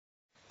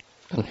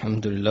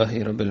الحمد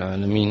لله رب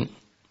العالمين،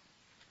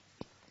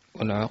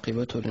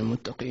 والعاقبة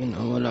للمتقين،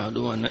 ولا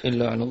عدوان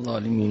إلا على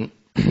الظالمين.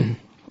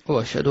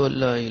 وأشهد أن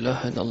لا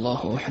إله إلا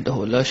الله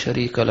وحده لا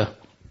شريك له،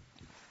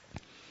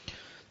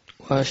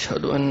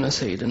 وأشهد أن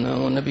سيدنا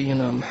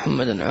ونبينا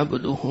محمدا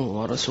عبده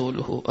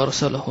ورسوله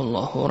أرسله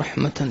الله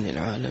رحمة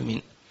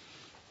للعالمين.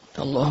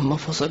 اللهم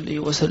فصل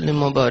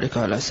وسلم وبارك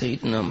على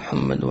سيدنا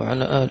محمد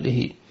وعلى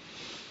آله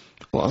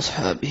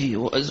وأصحابه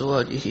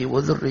وأزواجه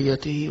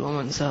وذريته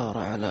ومن سار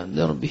على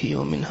دربه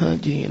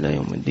ومنهاجه إلى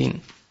يوم الدين،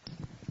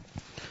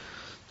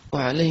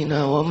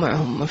 وعلينا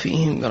ومعهم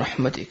فيهم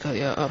برحمتك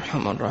يا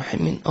أرحم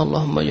الراحمين.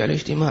 اللهم اجعل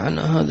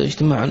اجتماعنا هذا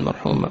اجتماعا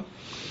مرحوما،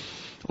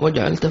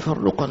 واجعل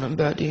تفرقنا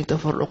بعده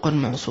تفرقا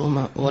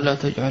معصوما، ولا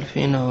تجعل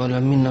فينا ولا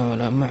منا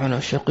ولا معنا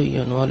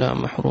شقيا ولا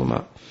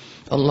محروما.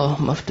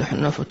 اللهم افتح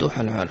لنا فتوح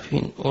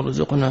العارفين،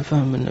 وارزقنا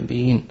فهم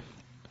النبيين،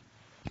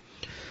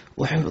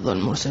 وحفظ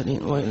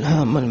المرسلين،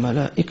 وإلهام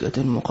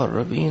الملائكة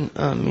المقربين.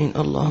 آمين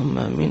اللهم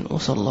آمين.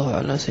 وصلى الله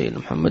على سيدنا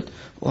محمد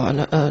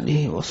وعلى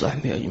آله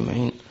وصحبه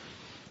أجمعين.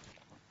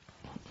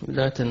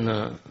 بداية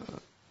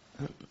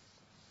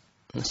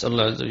نسأل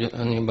الله عز وجل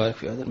أن يبارك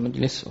في هذا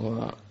المجلس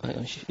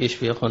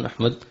ويشفي أخونا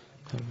أحمد،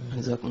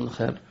 جزاكم الله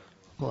خير،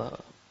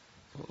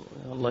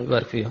 والله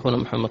يبارك في أخونا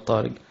محمد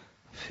طارق،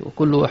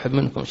 وكل واحد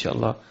منكم إن شاء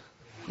الله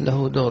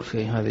له دور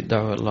في هذه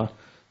الدعوة. الله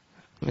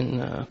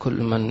من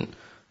كل من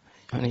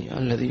يعني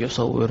الذي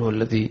يصور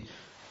والذي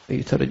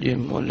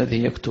يترجم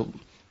والذي يكتب،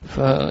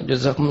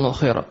 فجزاكم الله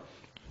خيرا.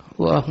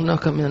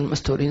 وهناك من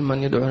المستورين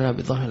من يدعونا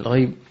بظهر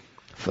الغيب،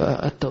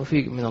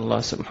 فالتوفيق من الله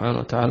سبحانه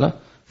وتعالى،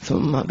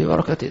 ثم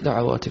ببركة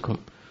دعواتكم،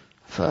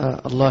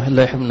 فالله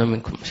لا يحرمنا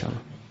منكم إن شاء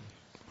الله.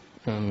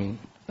 آمين.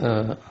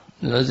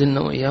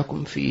 لازلنا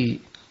وإياكم في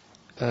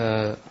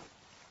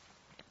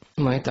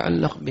ما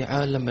يتعلق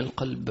بعالم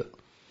القلب،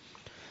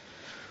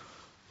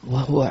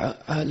 وهو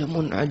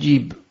عالم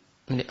عجيب،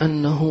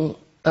 لأنه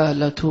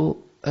آلة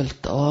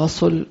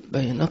التواصل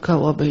بينك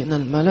وبين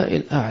الملأ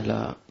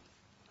الأعلى.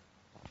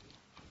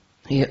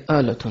 هي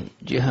آلة،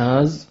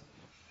 جهاز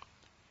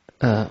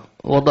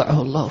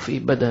وضعه الله في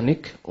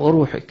بدنك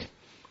وروحك،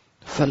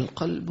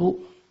 فالقلب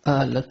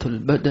آلة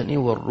البدن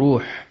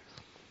والروح،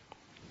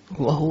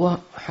 وهو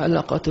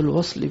حلقة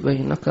الوصل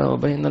بينك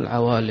وبين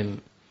العوالم.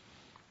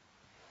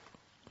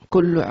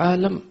 كل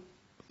عالم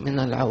من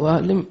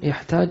العوالم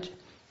يحتاج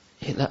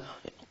إلى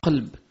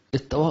قلب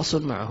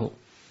للتواصل معه،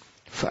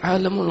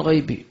 فعالم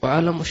الغيب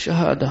وعالم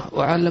الشهادة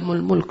وعالم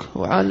الملك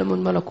وعالم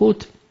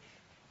الملكوت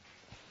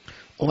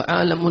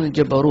وعالم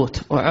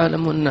الجبروت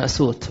وعالم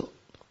الناسوت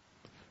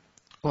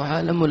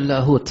وعالم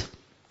اللاهوت.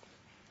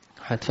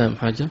 حد فهم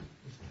حاجة؟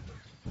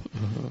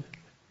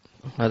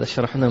 هذا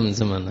شرحنا من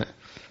زمان.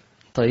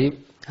 طيب،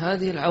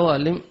 هذه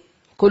العوالم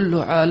كل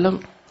عالم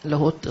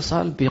له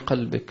اتصال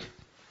بقلبك.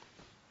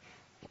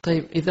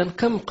 طيب، إذن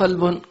كم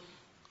قلب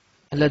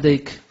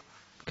لديك؟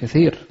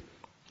 كثير.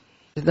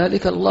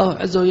 لذلك الله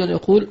عز وجل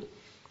يقول: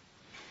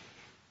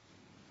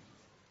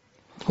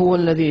 هو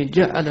الذي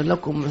جعل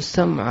لكم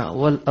السمع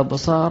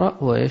والأبصار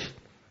وإيش؟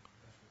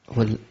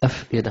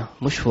 والأفئدة،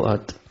 مش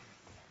فؤاد.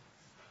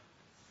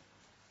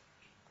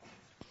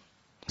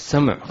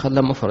 السمع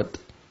خلى مفرد،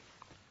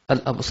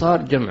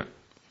 الأبصار جمع،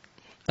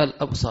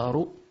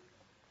 الأبصار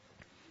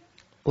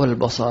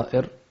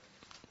والبصائر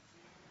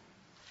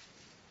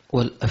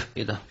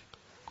والأفئدة.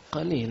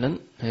 قليلا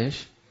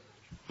إيش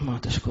ما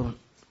تشكرون.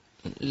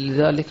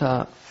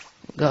 لذلك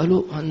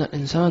قالوا أن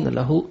الإنسان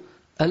له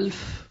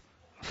 1000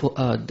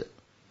 فؤاد،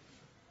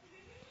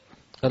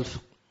 1000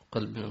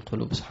 قلب من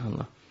القلوب، سبحان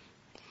الله،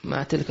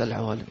 مع تلك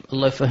العوالم.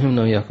 الله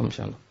يفهمنا وإياكم إن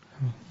شاء الله.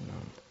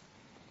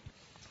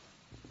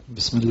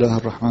 بسم الله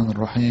الرحمن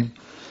الرحيم،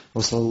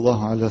 وصلى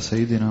الله على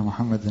سيدنا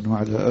محمد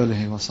وعلى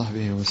آله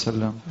وصحبه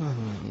وسلم.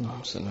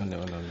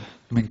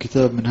 من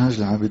كتاب منهاج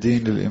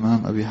العابدين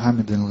للإمام أبي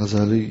حامد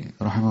الغزالي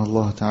رحمه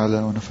الله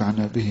تعالى،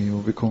 ونفعنا به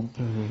وبكم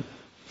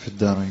في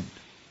الدارين،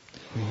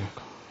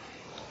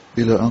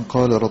 إلى أن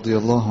قال رضي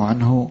الله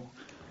عنه: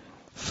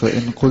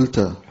 فإن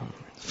قلت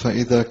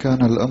فإذا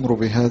كان الأمر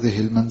بهذه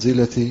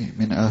المنزلة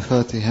من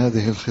آفات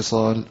هذه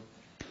الخصال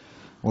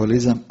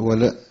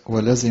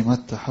ولزم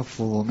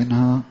التحفظ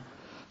منها،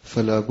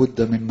 فلا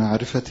بد من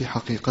معرفة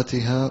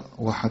حقيقتها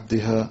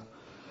وحدها،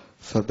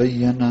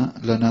 فبين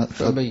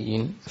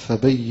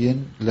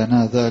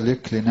لنا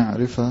ذلك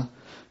لنعرف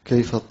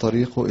كيف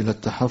الطريق إلى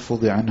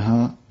التحفظ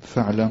عنها.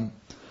 فاعلم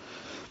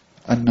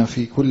أن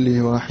في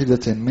كل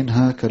واحدة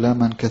منها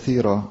كلاما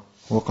كثيرا،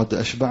 وقد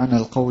أشبعنا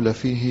القول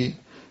فيه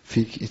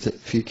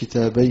في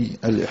كتابي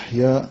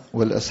الإحياء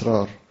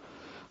والأسرار،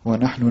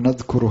 ونحن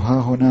نذكر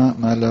هاهنا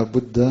ما لا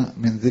بد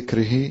من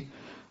ذكره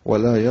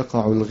ولا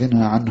يقع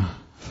الغنى عنه،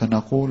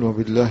 فنقول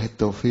وبالله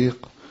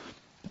التوفيق.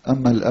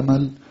 أما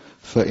الأمل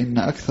فإن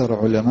أكثر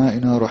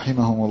علمائنا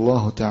رحمهم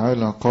الله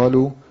تعالى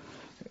قالوا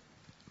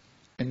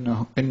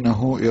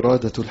إنه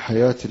إرادة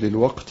الحياة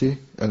للوقت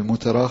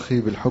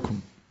المتراخي بالحكم،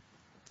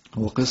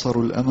 وقصر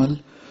الأمل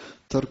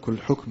ترك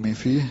الحكم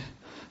فيه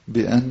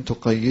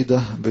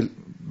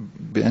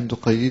بأن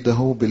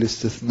تقيده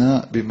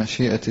بالاستثناء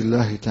بمشيئة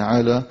الله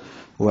تعالى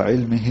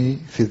وعلمه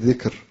في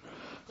الذكر،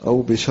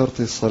 أو بشرط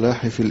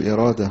الصلاح في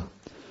الإرادة.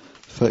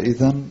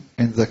 فإذا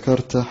إن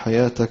ذكرت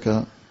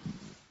حياتك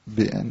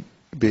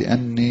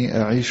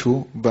بأني أعيش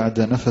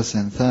بعد نفس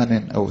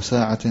ثان أو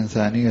ساعة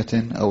ثانية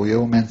أو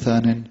يوم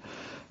ثان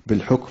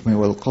بالحكم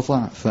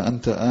والقطع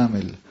فأنت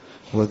آمل،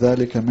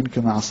 وذلك منك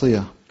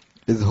معصية،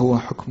 إذ هو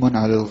حكم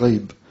على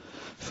الغيب.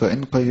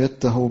 فإن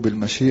قيدته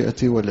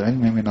بالمشيئة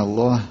والعلم من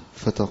الله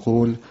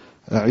فتقول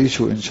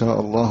أعيش إن شاء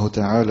الله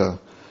تعالى،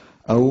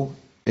 أو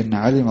إن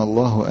علم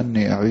الله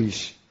أني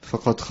أعيش،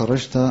 فقد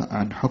خرجت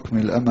عن حكم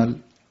الأمل.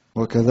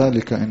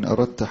 وكذلك إن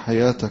أردت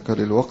حياتك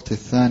للوقت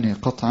الثاني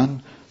قطعا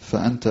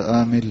فأنت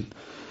آمل.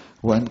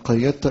 وإن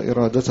قيدت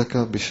إرادتك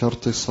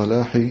بشرط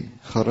الصلاح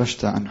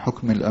خرجت عن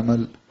حكم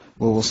الأمل،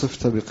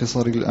 ووصفت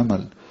بقصر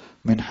الأمل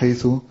من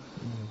حيث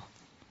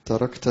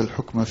تركت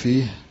الحكم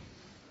فيه،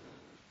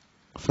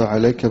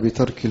 فعليك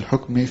بترك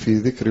الحكم في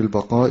ذكر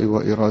البقاء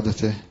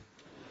وإرادته.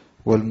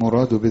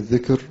 والمراد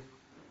بالذكر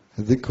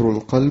ذكر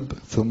القلب،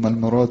 ثم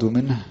المراد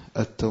منه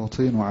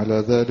التوطين على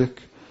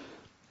ذلك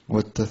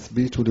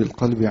والتثبيت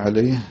للقلب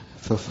عليه،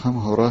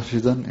 فافهمه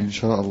راشدا إن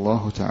شاء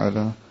الله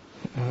تعالى.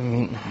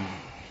 آمين.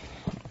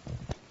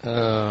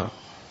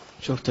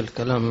 شفت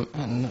الكلام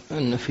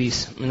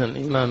النفيس من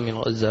الإمام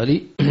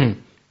الغزالي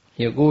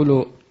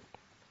يقول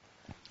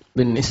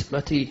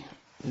بالنسبة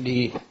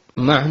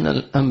لمعنى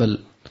الأمل.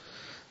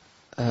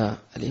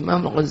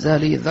 الإمام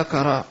الغزالي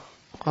ذكر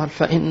قال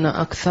فإن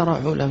أكثر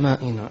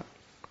علمائنا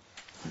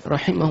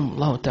رحمهم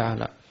الله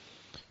تعالى،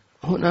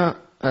 هنا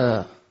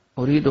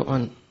أريد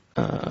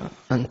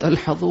أن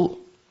تلحظوا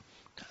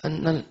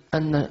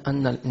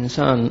أن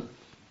الإنسان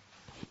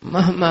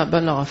مهما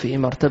بلغ في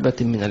مرتبة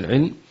من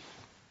العلم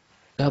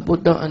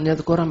لابد أن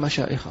يذكر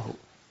مشايخه.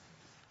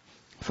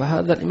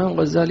 فهذا الإمام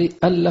الغزالي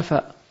ألف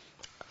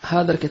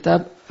هذا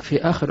الكتاب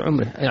في آخر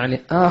عمره،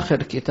 يعني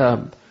آخر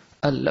كتاب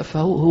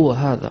ألفه هو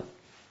هذا،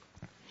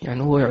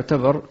 يعني هو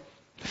يعتبر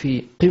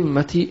في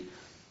قمة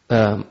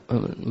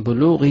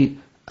بلوغ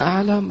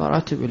أعلى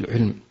مراتب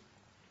العلم،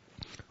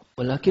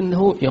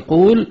 ولكنه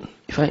يقول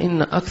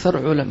فإن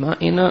أكثر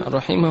علمائنا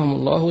رحمهم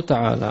الله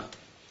تعالى،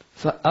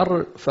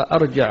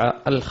 فأرجع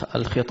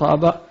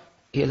الخطاب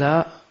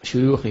إلى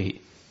شيوخه.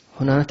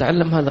 هنا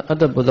نتعلم هذا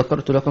الأدب،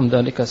 وذكرت لكم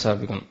ذلك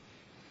سابقا.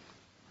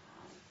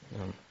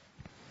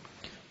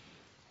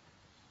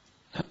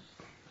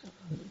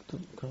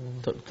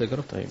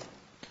 تقرأ طيب.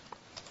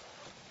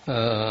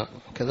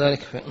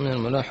 كذلك من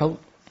الملاحظ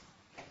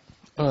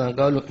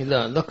قالوا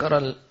إذا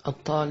ذكر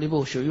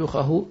الطالب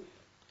شيوخه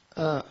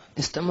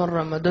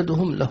استمر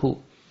مددهم له،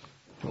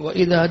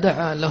 وإذا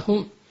دعا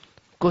لهم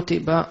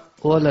كتب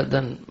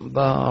ولدا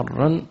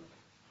بارا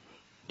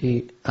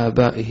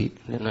لآبائه،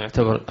 لأنه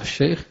يعتبر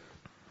الشيخ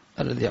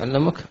الذي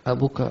علمك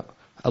أبوك،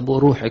 أبو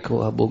روحك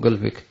وأبو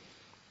قلبك.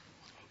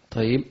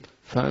 طيب،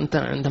 فأنت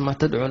عندما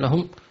تدعو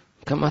لهم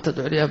كما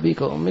تدعو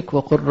لأبيك وأمك،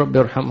 وقل رب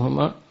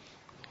ارحمهما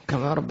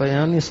كما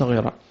ربياني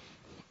صغيرا.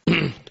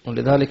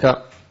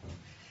 ولذلك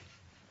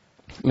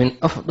من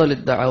أفضل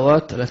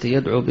الدعوات التي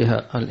يدعو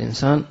بها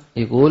الإنسان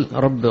يقول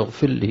رب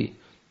اغفر لي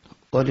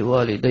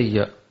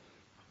ولوالدي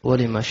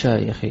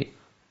ولمشايخي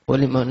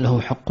ولمن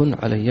له حق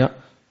علي.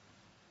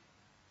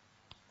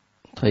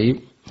 طيب،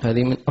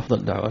 هذه من أفضل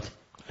الدعوات،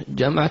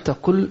 جمعت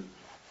كل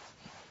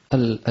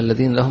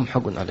الذين لهم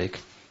حق عليك.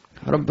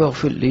 رب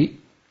اغفر لي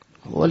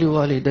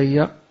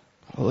ولوالدي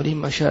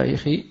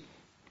ولمشايخي،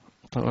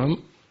 تمام،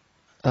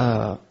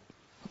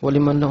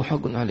 ولمن له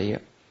حق علي.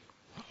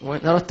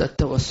 وإن أردت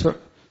التوسع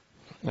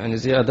يعني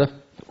زيادة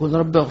تقول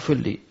رب اغفر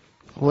لي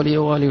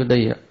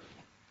ولوالدي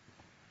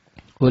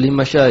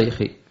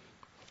ولمشايخي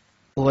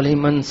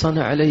ولمن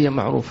صنع علي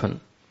معروفا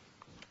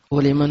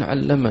ولمن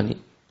علمني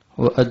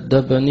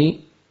وأدبني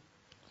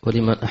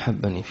ولمن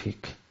أحبني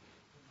فيك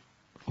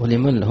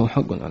ولمن له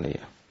حق علي.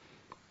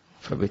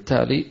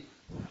 فبالتالي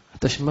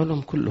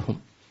تشملهم كلهم.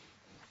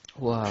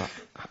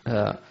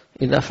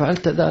 وإذا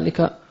فعلت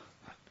ذلك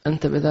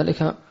أنت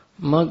بذلك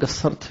ما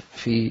قصرت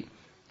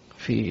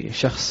في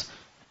شخص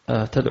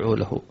تدعو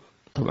له.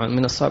 طبعا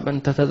من الصعب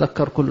أن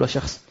تتذكر كل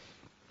شخص،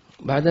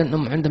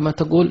 بعدين عندما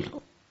تقول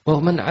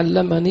ومن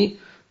علمني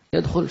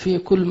يدخل فيه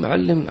كل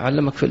معلم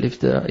علمك في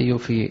الابتدائي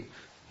وفي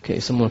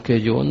يسمونه كي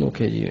جي 1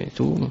 وكي جي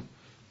 2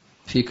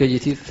 في كي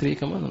جي 3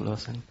 كمان الله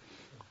سنة.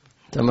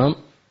 تمام،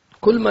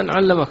 كل من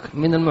علمك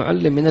من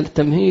المعلم من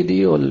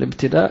التمهيدي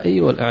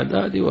والابتدائي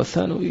والإعدادي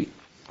والثانوي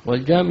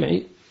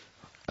والجامعي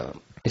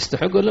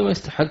يستحق ولا ما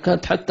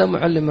يستحق؟ حتى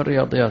معلم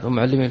الرياضيات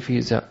ومعلم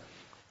الفيزياء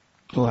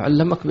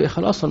وعلمك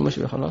بإخلاص ولا مش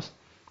بإخلاص؟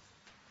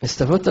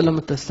 استفدت ولا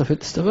ما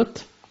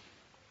استفدت؟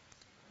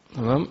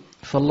 تمام.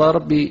 فالله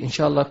ربي إن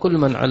شاء الله كل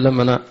من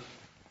علمنا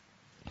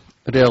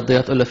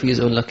رياضيات ولا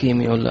فيزياء ولا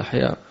كيمياء ولا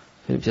أحياء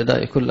في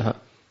الابتدائي كلها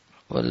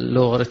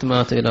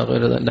واللوغاريتمات إلى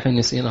غير ذلك الحين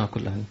نسيناها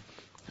كلها،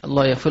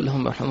 الله يغفر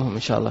لهم ويرحمهم إن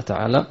شاء الله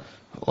تعالى.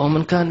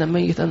 ومن كان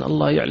ميتا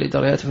الله يعلي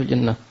درجاته في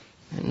الجنة،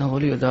 إنه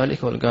ولي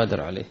ذلك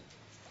والقادر عليه.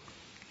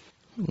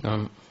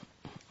 نعم.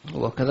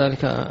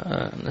 وكذلك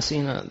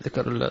نسينا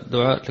ذكر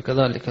الدعاء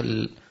كذلك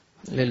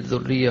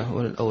للذرية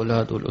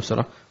والأولاد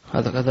والأسرة،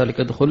 هذا كذلك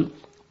يدخل.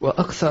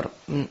 وأكثر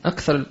من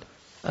أكثر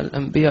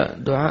الأنبياء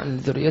دعاء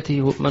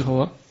لذريته من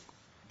هو؟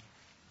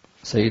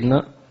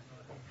 سيدنا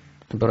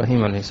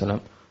إبراهيم عليه السلام.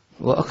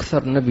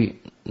 وأكثر نبي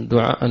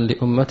دعاء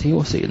لأمته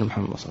وسيدنا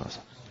محمد صلى الله عليه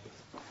وسلم.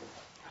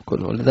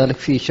 ولذلك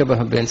في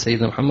شبه بين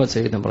سيدنا محمد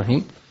وسيدنا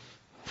إبراهيم.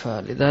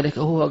 فلذلك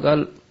هو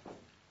قال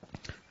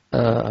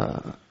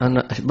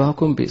أنا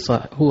أشبهكم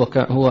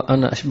هو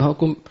أنا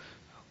أشبهكم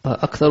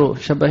أكثر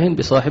شبه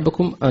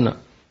بصاحبكم أنا،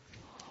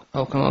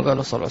 أو كما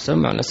قال صلى الله عليه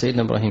وسلم على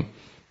سيدنا إبراهيم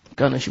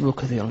كان يشبه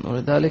كثيرا.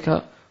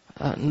 ولذلك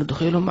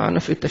ندخله معنا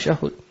في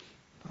التشهد.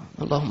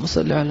 اللهم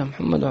صل على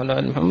محمد وعلى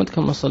آل محمد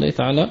كما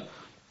صليت على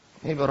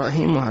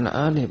إبراهيم وعلى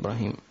آل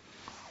إبراهيم.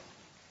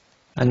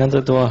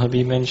 Another dua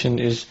Habib mentioned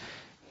is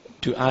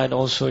to add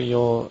also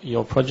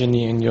your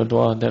progeny in your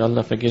dua, that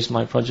Allah forgives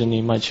my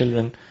progeny, my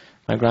children,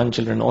 my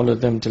grandchildren, all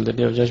of them till the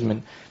Day of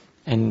Judgment.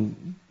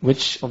 And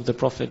which of the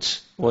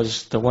prophets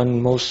was the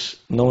one most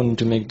known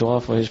to make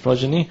dua for his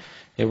progeny?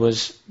 It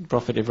was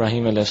Prophet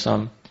Ibrahim a.s.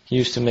 He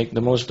used to make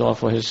the most dua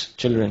for his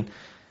children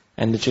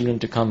and the children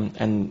to come.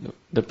 And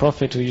the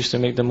Prophet who used to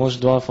make the most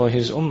dua for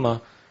his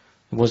ummah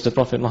was the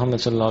Prophet Muhammad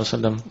sallallahu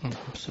alaihi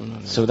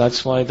wasallam. So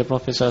that's why the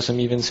Prophet sallallahu alaihi wasallam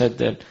even said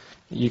that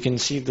you can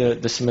see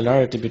the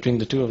similarity between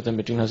the two of them,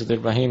 between Hazrat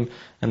Ibrahim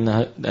and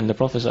the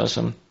Prophet sallallahu alaihi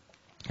wasallam.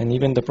 And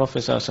even the Prophet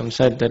sallallahu alaihi wasallam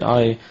said that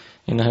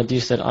in a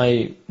hadith, that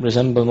I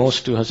resemble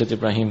most to Hazrat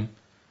Ibrahim.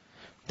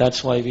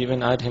 That's why we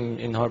even add him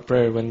in our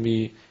prayer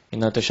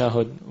in our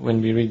tashahud,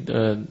 when we read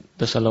the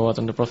salawat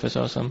on the Prophet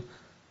sallallahu alaihi wasallam.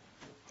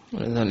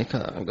 ولذلك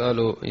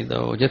قالوا إذا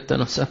وجدت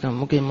نفسك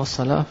مقيم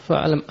الصلاة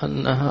فاعلم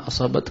أنها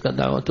أصابتك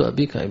دعوة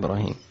أبيك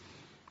إبراهيم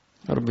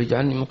رب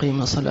اجعلني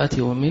مقيم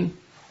صلاتي ومن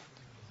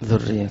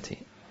ذريتي.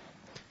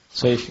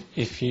 So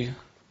if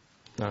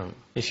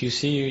you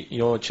see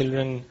your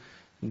children,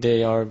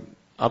 they are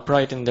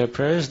upright in their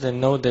prayers, then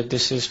know that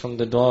this is from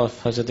the dua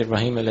of Hazrat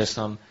Ibrahim a.s.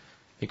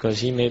 because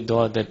he made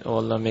dua that, oh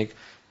Allah, make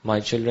my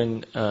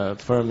children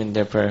firm in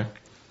their prayer.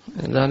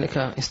 ذلك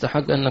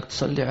استحق أنك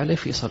تصلي عليه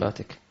في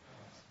صلاتك.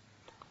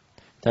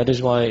 That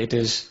is why it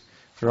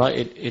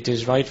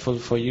is rightful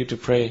for you to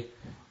pray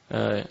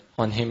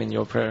on him in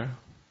your prayer.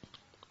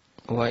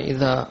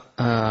 وإذا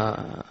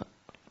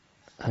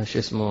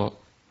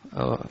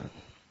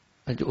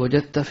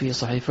وجدت في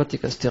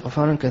صحيفتك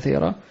استغفارا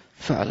كثيرا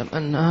فاعلم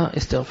أنها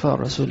استغفار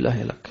رسول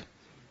الله لك.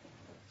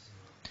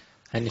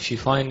 And if you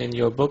find in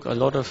your book a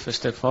lot of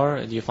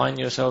istighfar, you find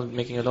yourself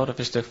making a lot of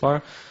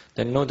istighfar,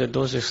 then know that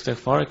those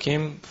istighfar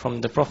came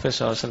from the Prophet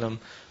ﷺ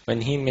when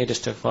he made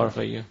istighfar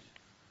for you.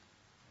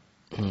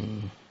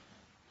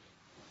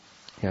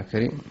 يا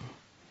كريم.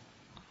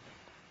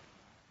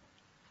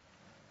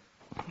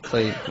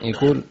 طيب،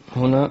 يقول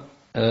هنا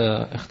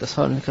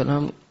اختصار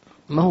الكلام: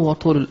 ما هو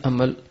طول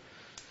الأمل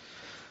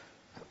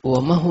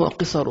وما هو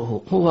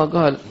قصره؟ هو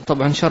قال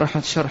طبعا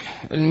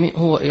شرح علمي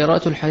هو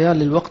إيراد الحياة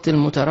للوقت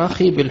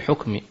المتراخي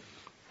بالحكم.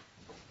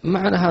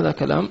 معنى هذا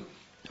الكلام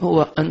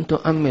هو أن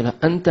تؤمل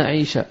أن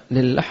تعيش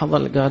للحظة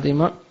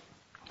القادمة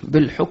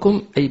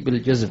بالحكم، أي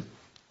بالجزم.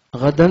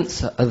 غدا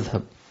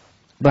سأذهب،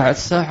 بعد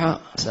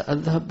ساعة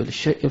سأذهب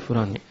بالشيء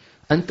الفلاني.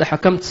 أنت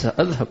حكمت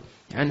سأذهب،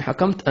 يعني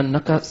حكمت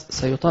أنك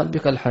سيطال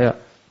بك الحياة.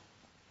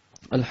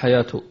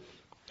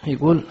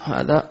 يقول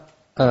هذا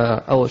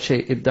أول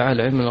شيء ادعى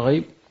العلم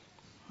الغيب،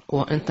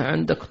 وأنت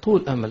عندك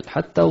طول أمل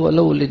حتى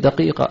ولو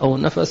لدقيقة أو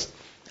نفس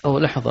أو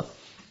لحظة.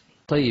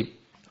 طيب،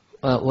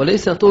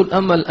 وليس طول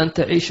أمل أن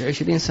تعيش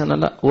 20 سنة،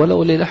 لا،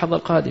 ولو للحظة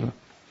القادمة.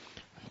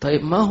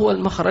 طيب، ما هو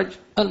المخرج؟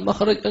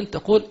 المخرج أن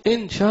تقول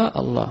إن شاء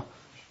الله،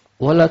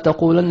 ولا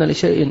تقولن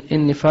لشيء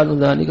إني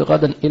فعل ذلك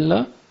غدا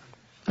إلا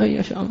أن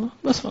يشاء الله.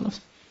 بس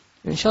خلاص،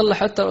 إن شاء الله.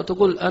 حتى لو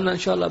تقول أنا إن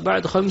شاء الله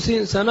بعد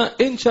 50 سنة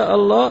إن شاء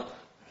الله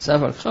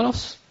سأفعل،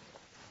 خلاص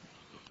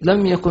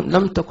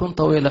لم تكن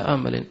طويلة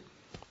آمل.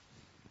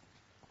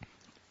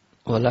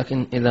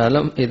 ولكن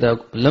إذا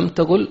لم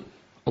تقل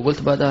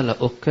وقلت بعدها لا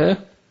أوكي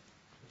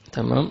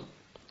تمام،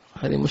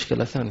 هذه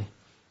مشكلة ثانية.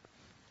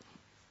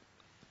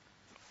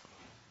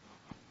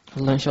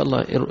 الله إن شاء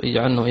الله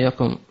يجعلنا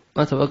وإياكم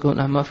ما توجهون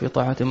أعمى في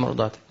طاعة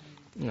مرضاته.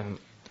 نعم.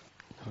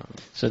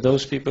 So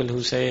those people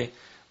who say,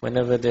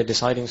 whenever they're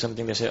deciding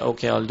something, they say,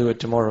 okay, I'll do it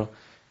tomorrow.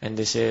 And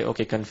they say,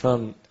 okay,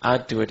 confirm,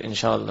 add to it,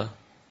 inshallah,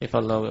 if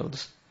Allah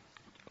wills.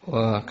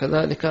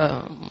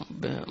 وكذلك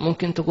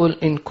ممكن تقول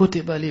إن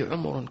كتب لي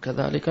عمر،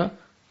 كذلك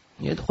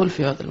يدخل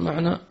في هذا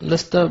المعنى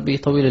لست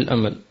بطويل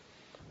الأمل.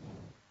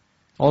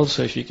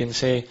 Also, if you can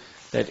say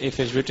that if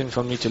it's written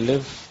for me to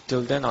live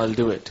till then, I'll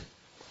do it.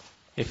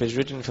 If it's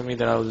written for me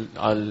that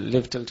I'll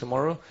live till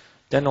tomorrow,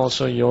 then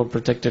also you're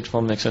protected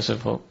from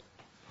excessive hope.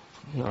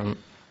 نعم.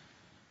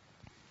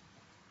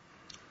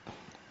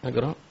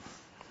 أقرأ.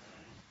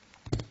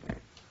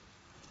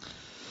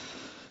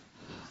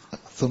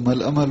 ثم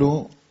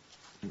الأمل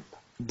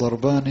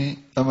ضربان: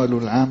 أمل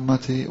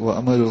العامة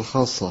وأمل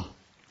الخاصة.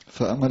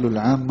 فأمل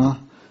العامة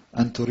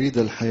أن تريد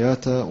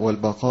الحياة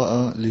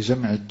والبقاء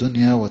لجمع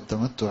الدنيا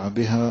والتمتع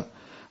بها،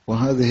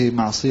 وهذه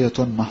معصية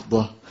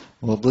محضة،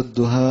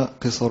 وضدها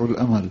قصر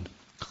الأمل.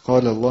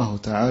 قال الله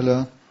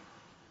تعالى: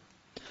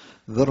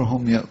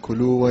 ذرهم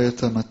يأكلوا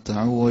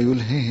ويتمتعوا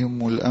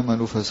ويلههم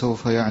الأمل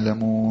فسوف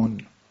يعلمون.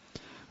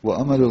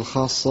 وأمل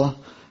الخاصة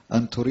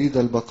أن تريد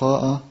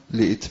البقاء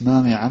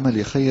لإتمام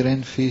عمل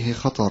خير فيه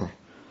خطر،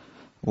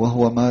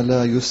 وهو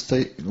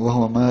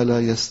ما لا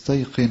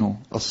يستيقن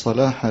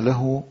الصلاح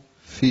له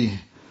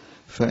فيه،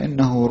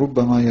 فإنه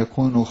ربما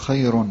يكون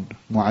خير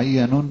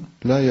معين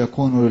لا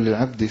يكون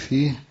للعبد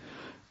فيه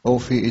أو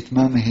في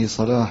إتمامه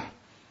صلاح،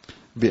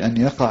 بأن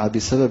يقع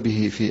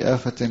بسببه في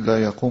آفة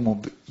لا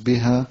يقوم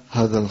بها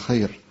هذا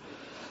الخير.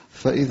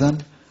 فإذا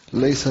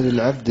ليس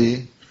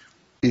للعبد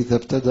إذا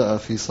ابتدأ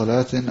في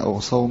صلاة أو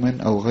صوم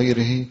أو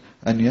غيره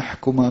أن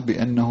يحكم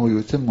بأنه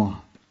يتمه،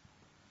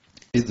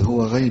 إذ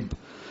هو غيب،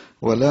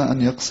 ولا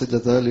أن يقصد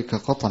ذلك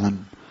قطعا،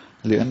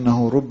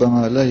 لأنه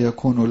ربما لا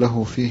يكون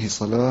له فيه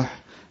صلاح،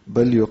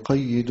 بل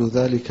يقيد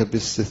ذلك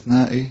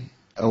بالاستثناء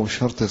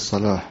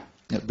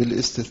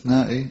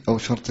أو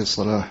شرط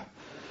الصلاح،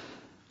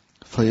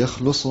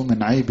 فيخلص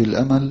من عيب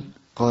الأمل.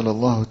 قال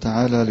الله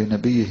تعالى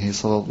لنبيه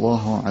صلى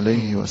الله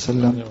عليه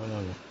وسلم: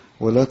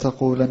 ولا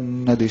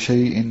تقولن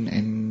لشيء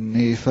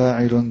إني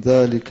فاعل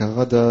ذلك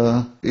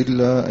غدا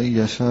إلا أن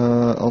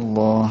يشاء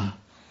الله.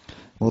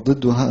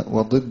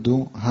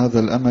 وضد هذا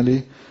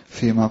الأمل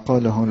فيما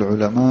قاله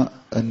العلماء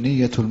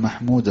النية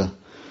المحمودة،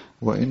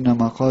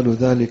 وإنما قالوا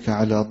ذلك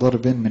على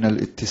ضرب من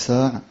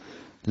الاتساع،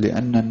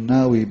 لأن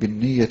الناوي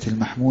بالنية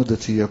المحمودة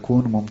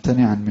يكون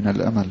ممتنعا من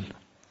الأمل،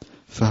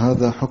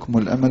 فهذا حكم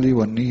الأمل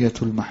والنية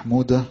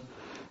المحمودة،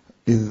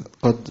 إذ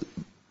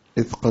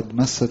قد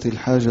مست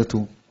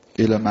الحاجة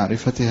إلى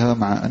معرفتها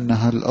مع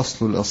أنها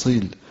الأصل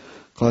الأصيل.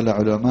 قال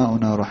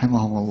علماؤنا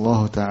رحمهم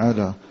الله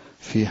تعالى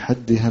في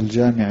حدها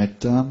الجامع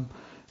التام: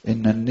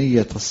 إن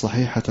النية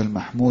الصحيحة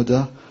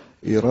المحمودة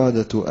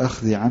إرادة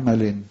أخذ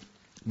عمل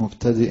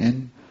مبتدئ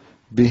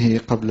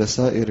به قبل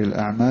سائر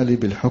الأعمال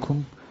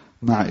بالحكم،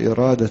 مع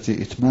إرادة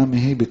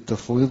إتمامه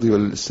بالتفويض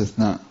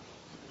والاستثناء.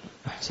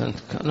 أحسنت،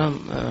 كلام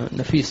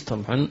نفيس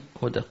طبعا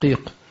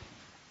ودقيق.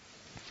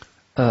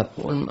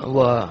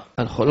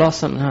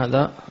 والخلاصة من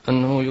هذا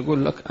أنه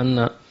يقول لك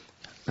أن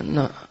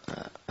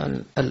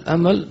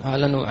الأمل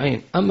على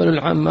نوعين: أمل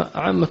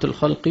عامة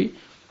الخلق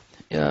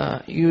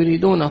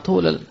يريدون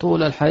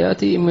طول الحياة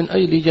من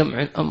أجل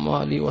جمع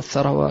الأموال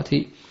والثروات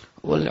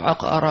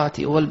والعقارات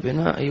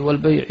والبناء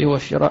والبيع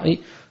والشراء،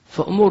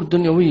 فأمور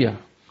دنيوية.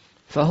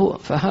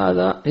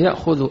 فهذا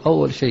يأخذ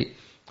أول شيء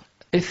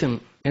إثم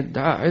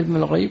ادعاء علم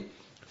الغيب.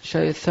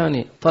 الشيء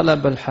الثاني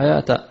طلب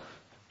الحياة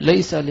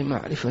ليس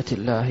لمعرفة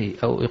الله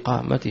أو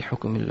إقامة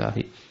حكم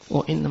الله،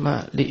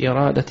 وإنما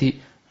لإرادة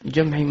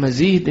جمع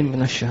مزيد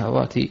من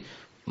الشهوات.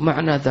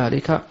 معنى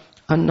ذلك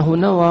أنه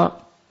نوى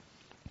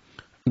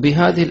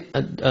بهذه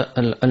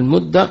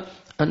المدة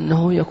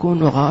أنه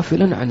يكون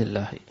غافلا عن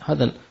الله.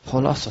 هذا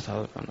خلاصة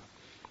هذا المعنى.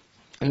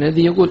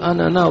 الذي يقول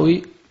أنا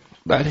ناوي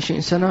بعد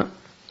 20 سنة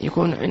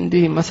يكون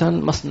عندي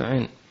مثلا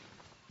مصنعين،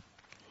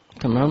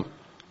 تمام،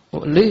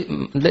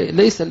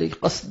 ليس لي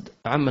قصد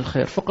عمل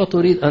خير، فقط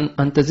أريد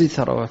أن تزيد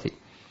ثرواتي،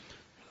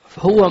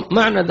 فهو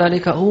معنى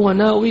ذلك هو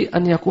ناوي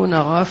أن يكون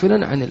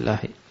غافلا عن الله،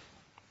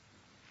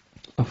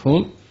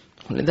 مفهوم؟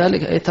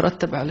 ولذلك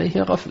يترتب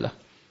عليه غفلة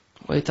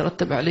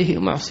ويترتب عليه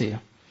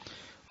معصية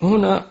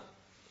هنا.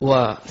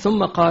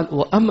 ثم قال: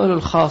 وأمل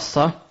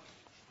الخاصة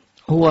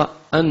هو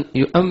أن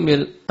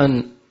يؤمل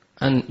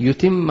أن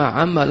يتم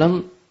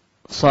عملا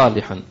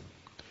صالحا،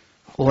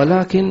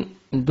 ولكن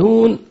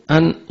دون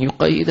أن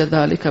يقيد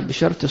ذلك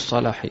بشرط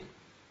الصلاح،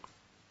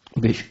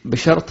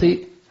 بشرط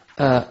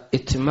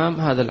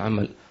اتمام هذا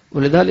العمل.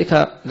 ولذلك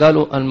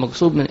قالوا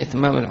المقصود من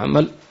اتمام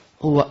العمل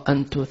هو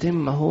أن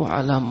تتمه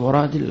على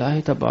مراد الله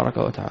تبارك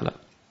وتعالى.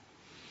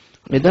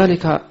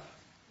 لذلك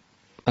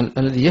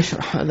الذي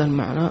يشرح هذا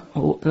المعنى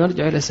هو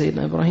نرجع إلى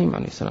سيدنا إبراهيم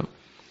عليه السلام.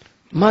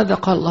 ماذا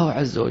قال الله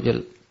عز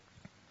وجل؟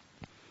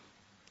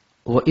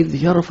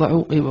 وإذ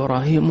يرفع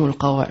إبراهيم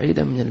القواعد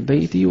من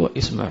البيت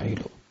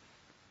وإسماعيل.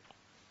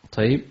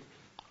 طيب،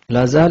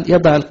 لا زال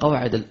يضع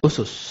القواعد،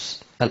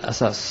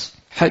 الأساس،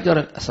 حجر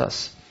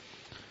الأساس.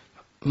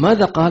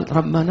 ماذا قال؟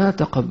 ربنا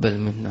تقبل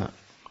منا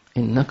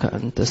إنك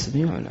أنت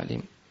السميع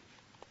العليم.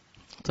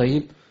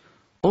 طيب،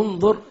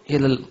 انظر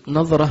إلى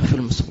النظرة في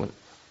المستقبل.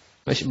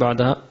 ايش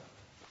بعدها؟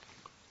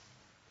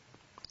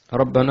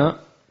 ربنا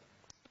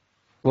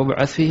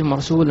وابعث فيهم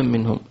رسولا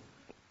منهم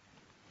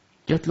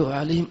يتلو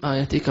عليهم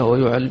آياتك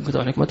ويعلمك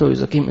الحكمة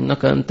ويزكيهم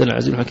إنك أنت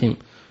العزيز الحكيم.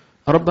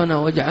 ربنا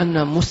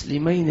واجعلنا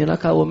مسلمين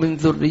لك ومن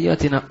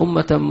ذريتنا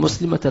أمة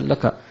مسلمة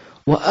لك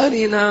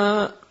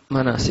وأرنا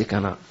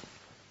مناسكنا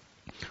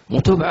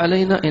وتب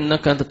علينا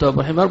إنك أنت التواب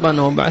الرحيم.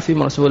 ربنا وابعث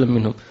فيهم رسولا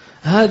منهم.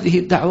 هذه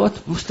الدعوة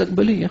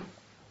مستقبلية.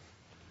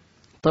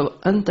 طب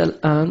أنت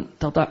الآن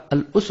تضع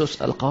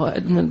الأسس،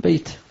 القواعد من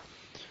البيت.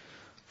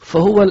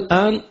 فهو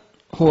الآن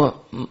هو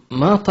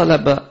ما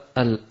طلب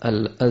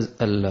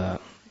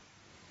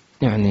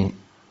يعني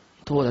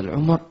طول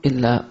العمر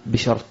إلا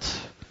بشرط.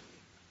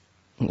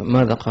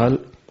 ماذا قال؟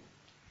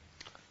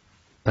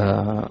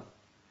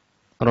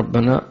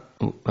 ربنا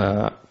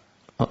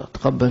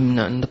تقبل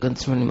منا انك انت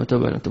تسمعني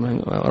وتوب علينا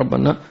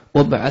ربنا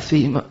وابعث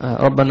فيهم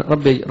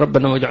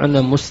ربنا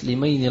واجعلنا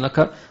مسلمين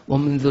لك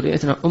ومن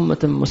ذريتنا أمة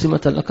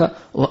مسلمة لك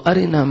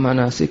وأرنا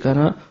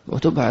مناسكنا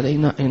وتب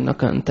علينا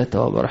إنك أنت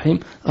التواب الرحيم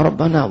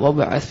ربنا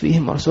وابعث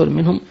فيهم رسول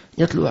منهم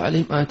يتلو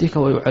عليهم آياتك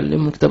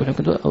ويعلمهم الكتاب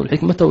أو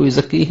الحكمة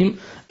ويزكيهم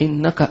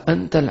إنك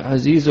أنت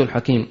العزيز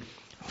الحكيم.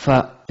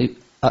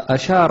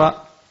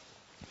 فأشار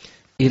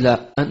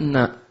إلى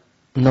أن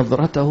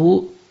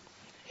نظرته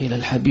إلى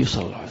الحبيب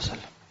صلى الله عليه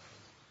وسلم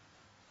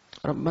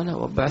ربنا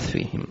وابعث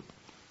فيهم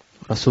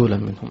رسولا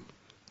منهم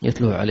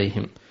يتلو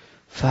عليهم،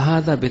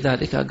 فهذا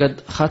بذلك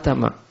قد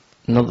ختم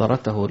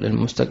نظرته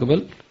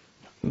للمستقبل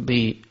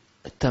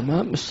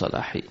بتمام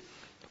الصلاح.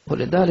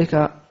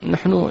 ولذلك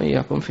نحن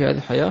وإياكم في هذه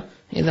الحياة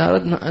إذا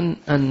أردنا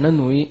أن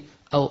ننوي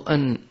أو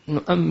أن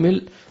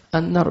نؤمل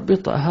أن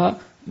نربطها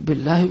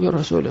بالله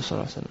والرسول صلى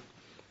الله عليه وسلم،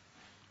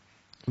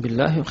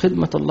 بالله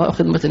وخدمة الله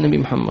وخدمة النبي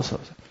محمد صلى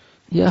الله عليه وسلم،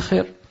 يا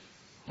خير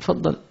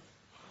تفضل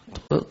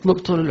اطلب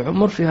طول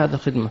العمر في هذا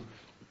الخدمة.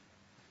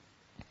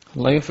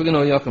 الله يوفقنا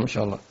وإياكم إن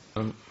شاء الله.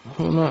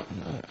 هنا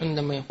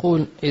عندما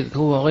يقول إذ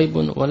هو غيب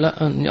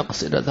ولا أن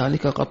يقصد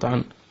ذلك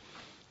قطعا،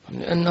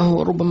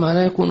 لأنه ربما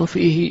لا يكون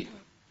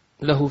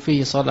له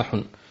فيه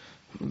صلاح،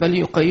 بل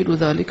يقيد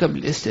ذلك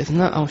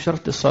بالاستثناء أو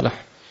شرط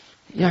الصلاح.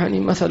 يعني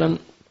مثلا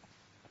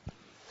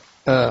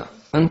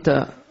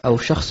أنت أو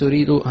شخص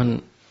يريد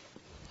أن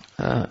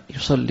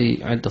يصلي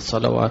عدة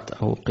صلوات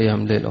أو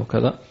قيام ليل أو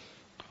كذا،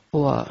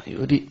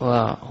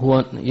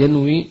 وهو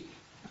ينوي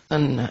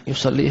أن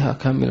يصليها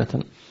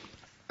كاملة.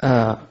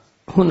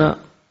 هنا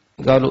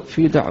قالوا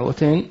في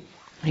دعوتين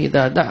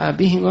إذا دعا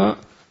بهما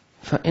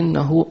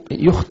فإنه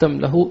يختم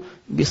له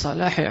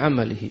بصلاح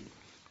عمله،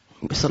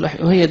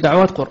 وهي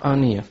دعوات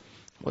قرآنية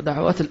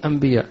ودعوات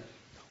الأنبياء،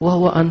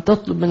 وهو أن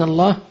تطلب من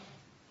الله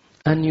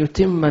أن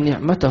يتم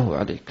نعمته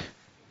عليك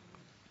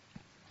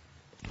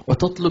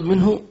وتطلب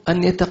منه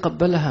أن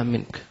يتقبلها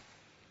منك.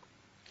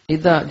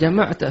 إذا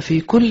جمعت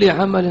في كل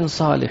عمل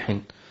صالح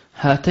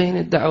هاتين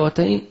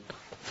الدعوتين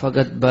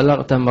فقد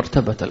بلغت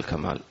مرتبة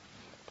الكمال،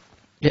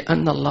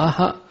 لأن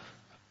الله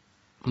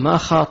ما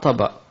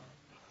خاطب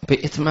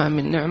بإتمام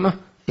النعمة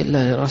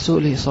إلا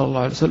لرسوله صلى الله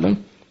عليه وسلم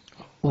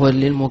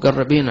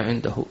وللمقربين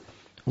عنده،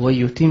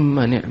 ويتم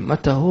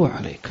نعمته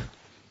عليك.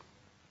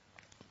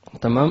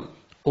 تمام.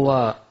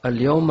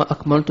 واليوم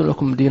أكملت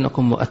لكم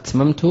دينكم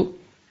وأتممت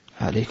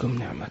عليكم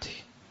نعمتي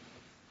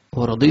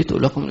ورضيت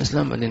لكم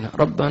الإسلام دينا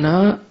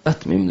ربنا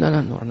أتمم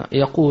لنا نورنا.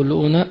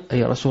 يقولون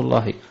أي رسول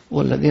الله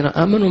والذين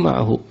آمنوا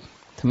معه،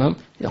 تمام،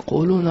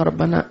 يقولون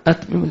ربنا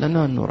أتمم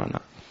لنا نورنا.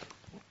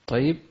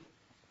 طيب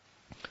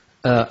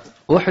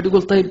واحد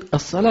يقول طيب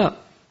الصلاة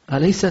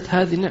أليست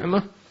هذه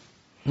نعمة؟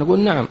 نقول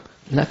نعم،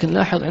 لكن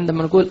لاحظ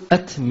عندما نقول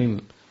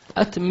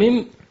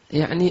أتمم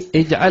يعني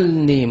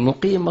اجعلني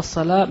مقيم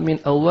الصلاة من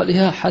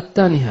أولها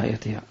حتى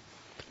نهايتها،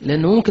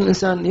 لأنه ممكن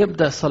الإنسان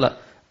يبدأ الصلاة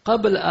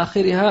قبل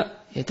آخرها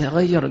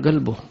يتغير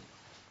قلبه،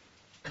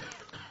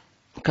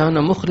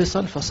 كان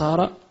مخلصا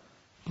فصار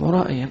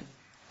مرائيا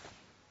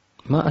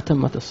ما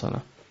أتمت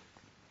الصلاة.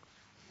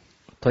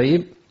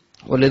 طيب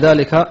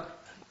ولذلك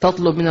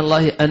تطلب من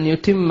الله أن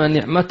يتم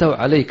نعمته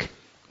عليك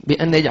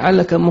بأن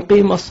يجعلك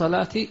مقيم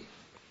الصلاة،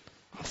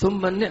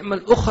 ثم النعمة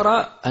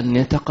الأخرى أن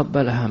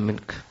يتقبلها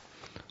منك،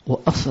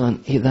 وأصلا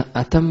إذا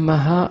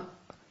أتمها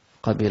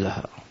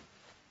قبلها.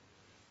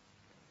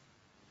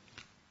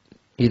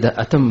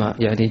 إذا أتم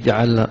يعني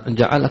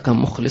جعلك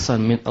مخلصا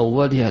من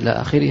أولها إلى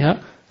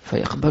آخرها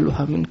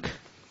فيقبلها منك.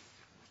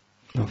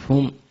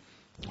 مفهوم؟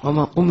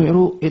 وما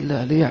أمروا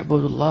إلا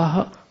ليعبدوا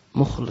الله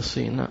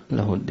مخلصين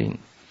له الدين.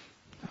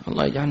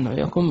 الله يجعلنا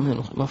وإياكم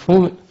من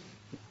مفهوم.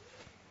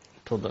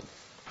 تفضل.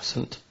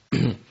 أحسنت.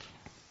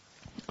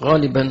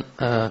 غالبا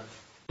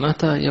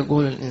متى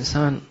يقول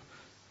الإنسان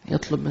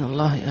يطلب من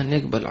الله أن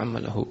يقبل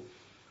عمله؟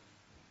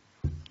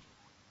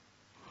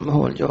 ما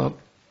هو الجواب؟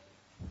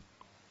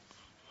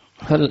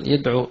 هل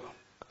يدعو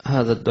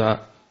هذا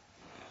الدعاء؟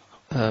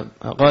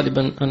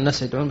 غالبا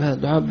الناس يدعون بهذا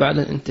الدعاء بعد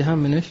الانتهاء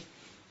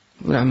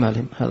من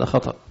أعمالهم. هذا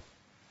خطأ.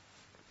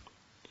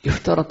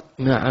 يفترض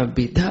مع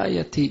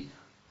بداية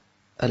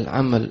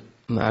العمل،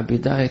 مع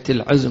بداية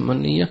العزم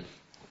والنية،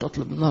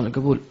 تطلب الله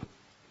القبول.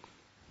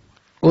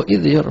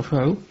 وإذ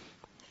يرفع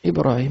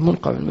إبراهيم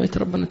القواعد من البيت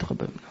ربنا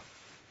تقبل منه.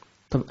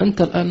 طب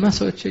أنت الآن ما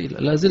سويت شيء،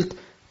 لا زلت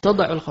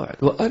تضع القواعد.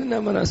 وأرنا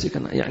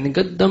مناسكنا، يعني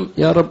قدم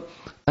يا رب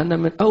أنا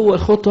من أول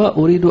خطوة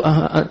أريد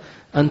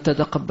أن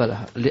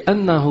تتقبلها،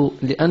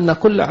 لأن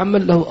كل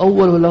عمل له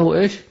أول وله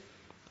إيش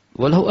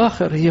وله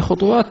آخر، هي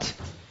خطوات.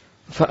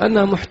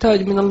 فأنا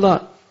محتاج من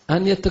الله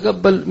أن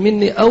يتقبل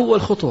مني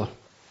أول خطوة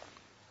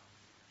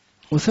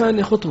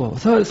وثاني خطوة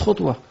وثالث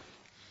خطوة.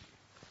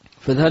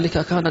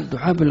 فذلك كان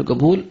الدعاء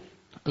بالقبول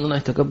أن الله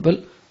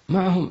يتقبل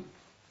معهم.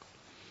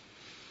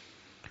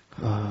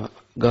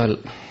 قال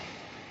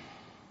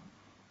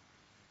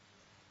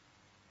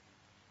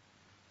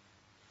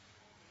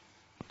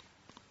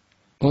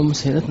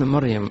سيدتنا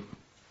مريم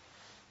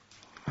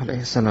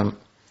عليه السلام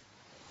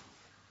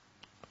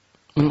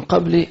من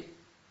قبل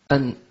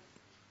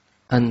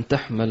أن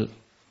تحمل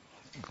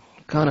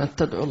كانت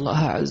تدعو الله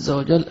عز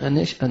وجل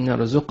أن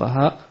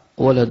يرزقها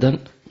ولدا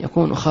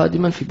يكون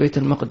خادما في بيت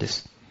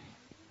المقدس.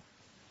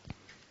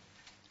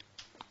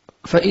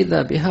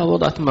 فإذا بها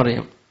وضعت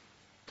مريم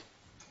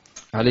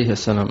عليه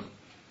السلام.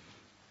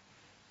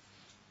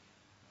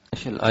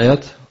 إيش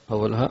الآيات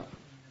أولها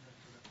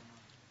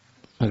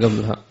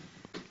قبلها؟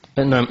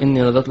 نعم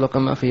إني نذرت لك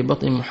ما في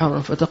بطني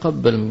محرم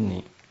فتقبل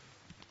مني.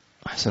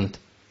 أحسنت.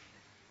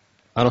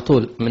 على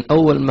طول من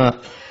أول ما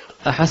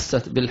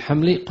أحست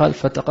بالحمل قال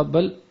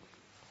فتقبل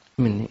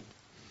مني،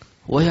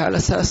 وهي على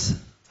أساس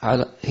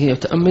هي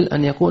تأمل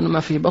أن يكون ما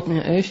في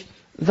بطنها إيش؟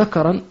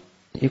 ذكرا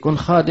يكون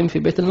خادم في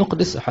بيت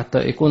المقدس حتى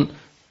يكون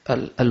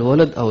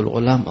الولد أو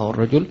الغلام أو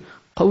الرجل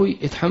قوي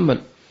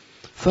يتحمل.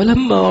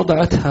 فلما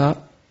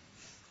وضعتها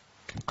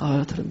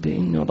قالت ربي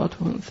إني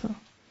وضعته أنثى،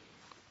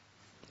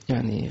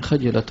 يعني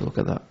خجلت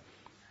وكذا،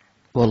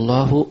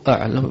 والله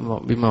أعلم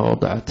بما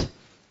وضعت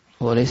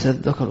وليس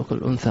الذكر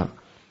كالأنثى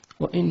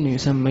وإني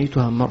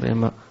سميتها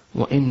مريم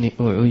وإني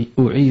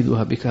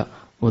أعيذها بك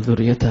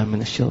وذريتها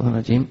من الشيطان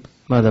الرجيم.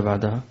 ماذا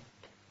بعدها؟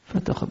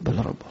 فتقبل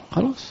ربه.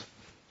 خلاص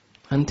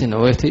أنت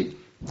نويتي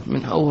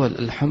من أول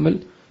الحمل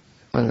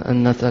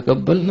أن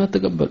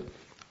نتقبل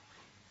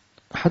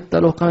حتى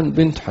لو كان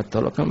بنت، حتى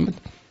لو كان بنت،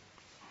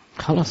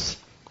 خلاص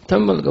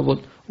تم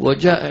القبول.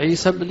 وجاء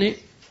عيسى ابن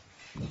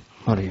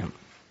مريم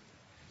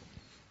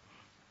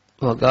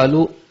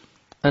وقالوا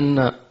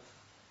أن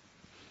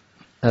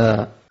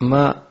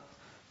ما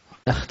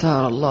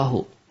اختار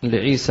الله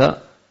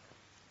لعيسى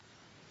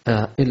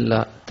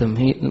إلا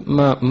تمهيد،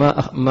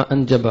 ما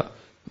أنجب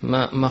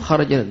ما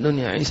خرج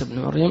للدنيا عيسى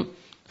بن مريم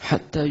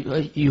حتى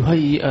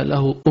يهيئ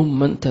له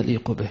أما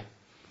تليق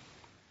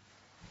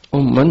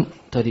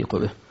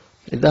به.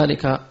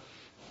 لذلك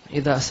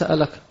إذا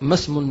سألك ما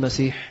اسم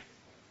المسيح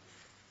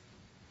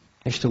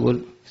إيش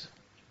تقول؟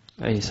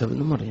 عيسى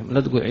بن مريم،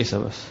 لا تقول عيسى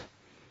بس.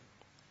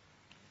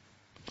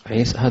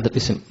 عيسى هذا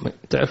الاسم،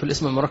 تعرف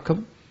الاسم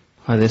المركب؟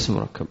 هذا اسم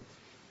مركب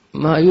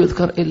ما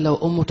يذكر إلا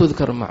وأمه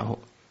تذكر معه.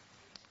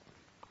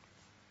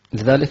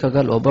 لذلك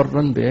قال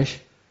وبرا بإيش؟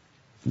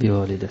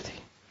 بوالدتي.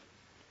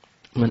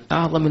 من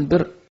أعظم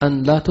البر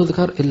أن لا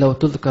تذكر إلا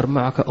وتذكر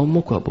معك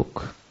أمك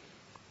وأبوك.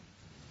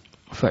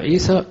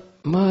 فعيسى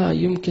ما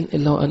يمكن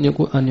إلا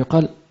أن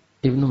يقال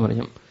ابن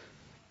مريم.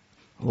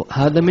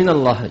 هذا من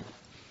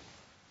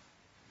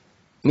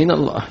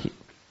الله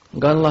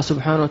قال الله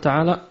سبحانه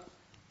وتعالى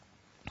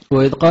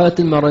وإذ قالت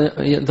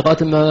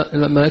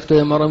الملائكة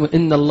يا مريم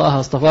إن الله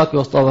اصطفاك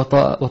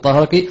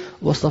وطهرك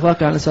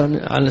واصطفاك على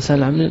لسان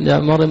العالمين يا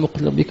مريم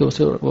اقتل بك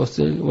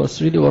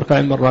واسجدي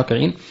واركعي من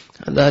الراكعين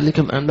ذلك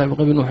من أنباء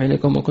الغيب نوحي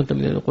إليك وما كنت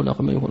من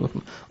يقول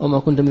وما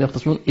كنت من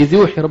يختصمون إذ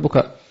يوحي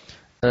ربك.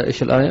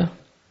 إيش الآية؟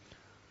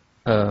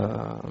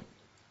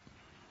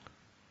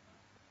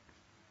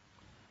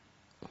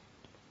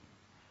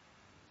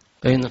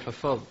 أين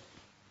الحفاظ؟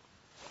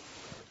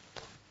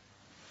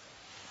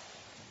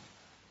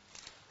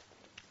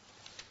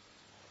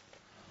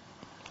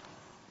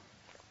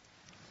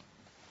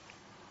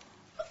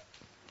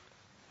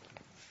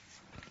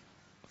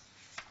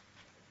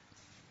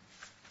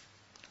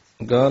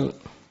 قال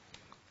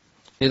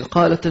إذ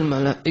قالت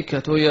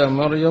الملائكة يا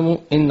مريم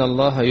إن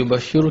الله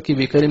يبشرك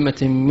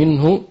بكلمة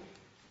منه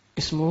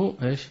اسمه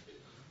إيش؟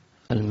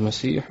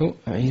 المسيح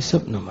عيسى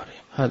بن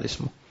مريم. هذا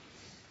اسمه،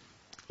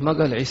 ما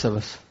قال عيسى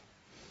بس.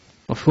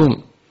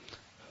 مفهوم؟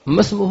 ما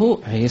اسمه؟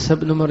 عيسى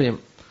بن مريم.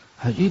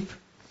 عجيب.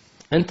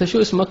 أنت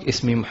شو اسمك؟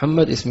 اسمي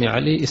محمد، اسمي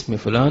علي، اسمي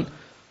فلان،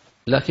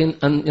 لكن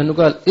أنه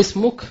قال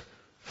اسمك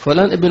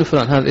فلان ابن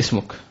فلان، هذا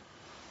اسمك.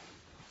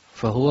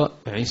 فهو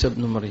عيسى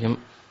بن مريم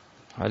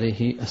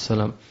عليه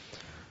السلام.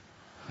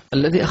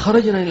 الذي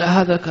أخرجنا إلى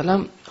هذا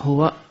الكلام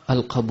هو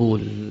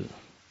القبول.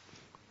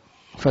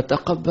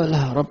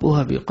 فتقبلها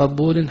ربها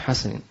بقبول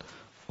حسن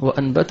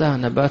وأنبتها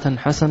نباتا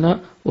حسنا،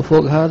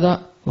 وفوق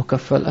هذا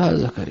وكفلها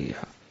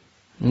زكريا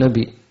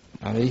نبي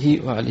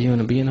عليه وعليه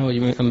ونبينا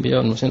وجميع الأنبياء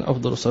والمرسلين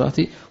أفضل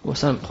الصلاة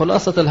والسلام.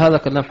 خلاصة هذا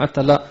الكلام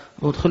حتى لا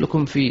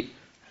أدخلكم في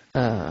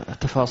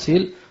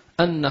تفاصيل،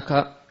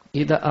 أنك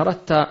إذا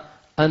أردت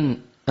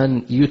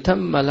أن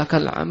يتم لك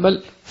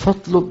العمل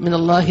فاطلب من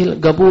الله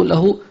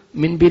قبوله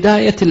من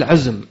بداية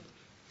العزم.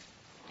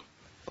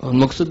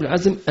 المقصود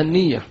بالعزم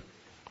النية.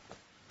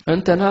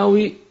 أنت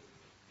ناوي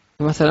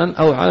مثلا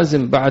أو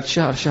عازم بعد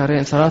شهر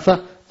شهرين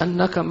ثلاثة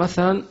أنك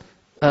مثلا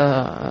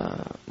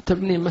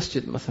تبني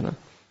مسجد مثلا،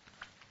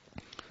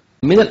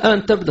 من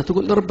الآن تبدأ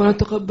تقول ربنا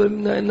تقبل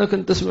منا إنك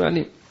أنت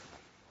تسمعني.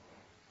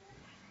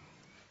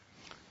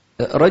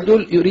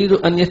 رجل يريد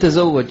أن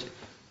يتزوج،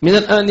 من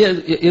الآن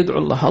يدعو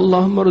الله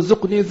اللهم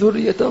ارزقني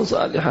ذرية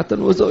صالحة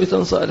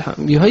وزوجة صالحة،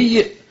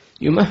 يهيئ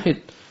يمهد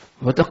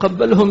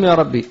وتقبلهم يا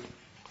ربي.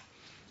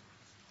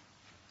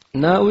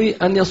 ناوي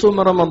أن يصوم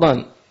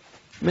رمضان،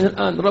 من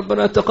الآن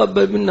ربنا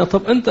تقبل منا.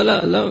 طب أنت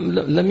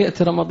لم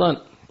يأتي رمضان،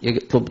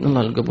 يطلب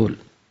الله القبول.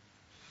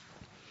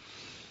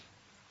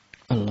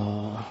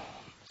 الله.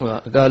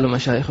 وقالوا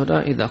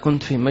مشايخنا إذا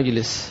كنت في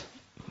مجلس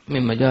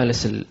من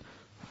مجالس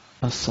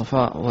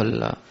الصفاء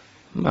ولا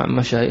مع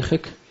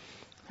مشايخك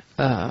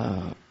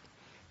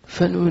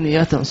فنوا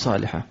نيات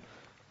صالحة،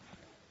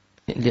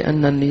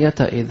 لأن النية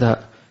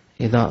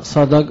إذا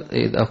صدق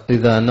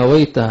إذا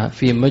نويتها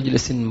في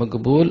مجلس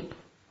مقبول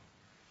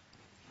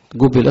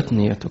قبلت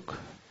نيتك،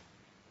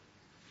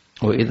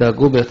 وإذا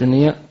قبلت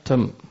النية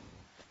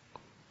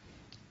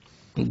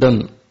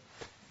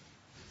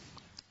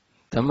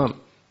تمام.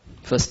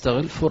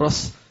 فاستغل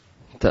فرص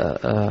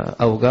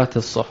أوقات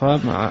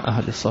الصفاء مع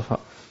أهل الصفاء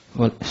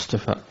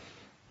والاستفاء.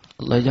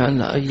 الله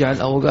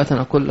يجعل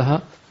أوقاتنا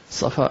كلها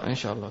صفاء إن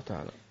شاء الله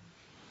تعالى.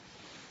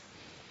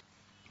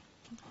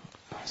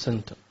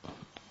 أحسنت.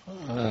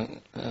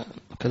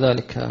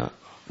 كذلك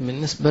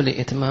بالنسبة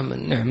لإتمام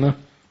النعمة،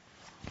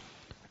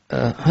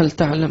 هل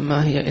تعلم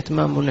ما هي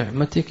إتمام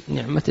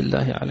نعمة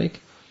الله عليك؟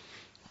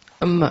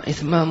 أما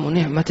إتمام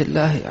نعمة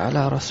الله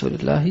على رسول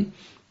الله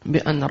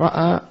بأن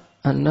رأى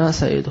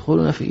الناس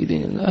يدخلون في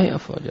دين الله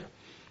أفواجا.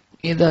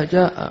 إذا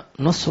جاء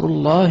نصر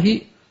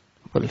الله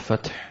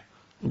والفتح،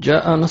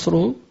 جاء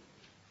نصره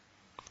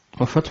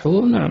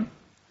وفتحه، نعم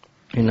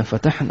إن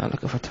فتحنا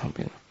لك فتحا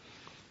بنا،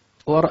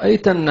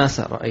 ورأيت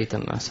الناس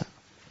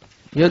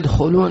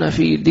يدخلون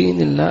في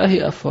دين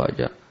الله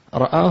أفواجا،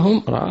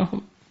 رآهم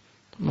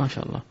ما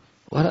شاء الله،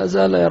 ولا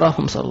زال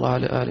يراهم صلى الله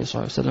عليه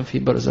وسلم في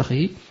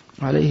برزخه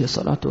عليه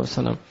الصلاة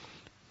والسلام.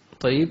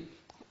 طيب،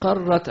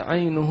 قرت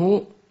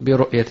عينه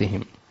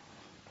برؤيتهم.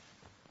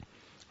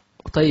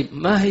 طيب،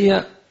 ما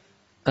هي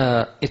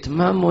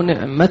إتمام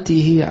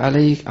نعمته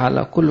عليك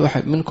على كل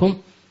واحد منكم؟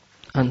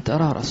 أن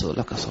ترى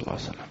رسولك صلى الله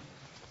عليه وسلم.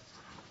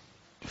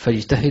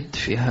 فاجتهد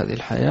في هذه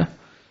الحياة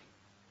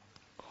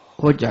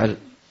واجعل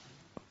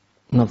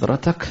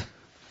نظرتك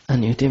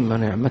أن يتم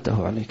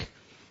نعمته عليك.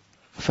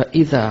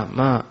 فإذا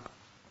ما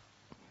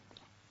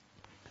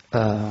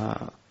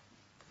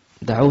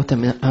دعوت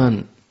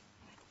من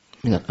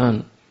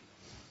الآن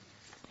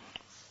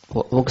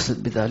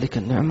واقصد بذلك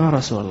النعمة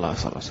رسول الله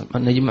صلى الله عليه وسلم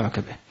أن يجمعك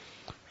به،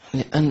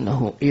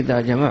 لأنه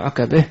إذا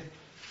جمعك به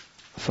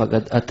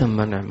فقد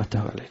أتم نعمته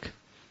عليك.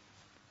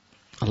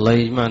 الله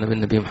يجمعنا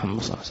بالنبي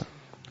محمد صلى الله عليه وسلم.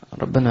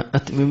 ربنا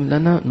أتمم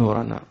لنا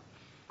نورنا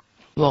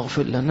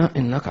واغفر لنا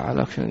إنك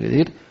على كل شيء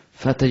قدير،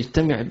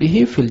 فتجتمع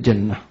به في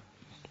الجنة.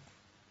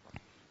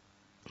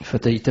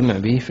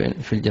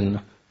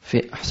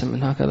 في أحسن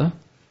من هكذا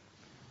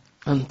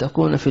أن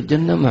تكون في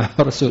الجنة مع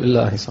رسول الله صلى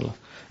الله عليه وسلم.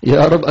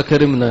 يا رب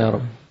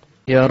أكرمنا،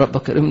 يا رب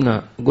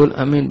أكرمنا. قل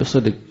أمين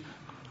بصدق،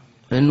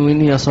 إنه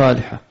نية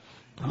صالحة.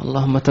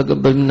 اللهم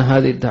تقبل منا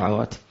هذه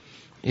الدعوات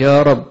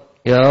يا رب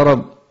يا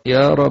رب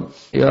يا رب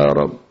يا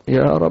رب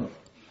يا رب.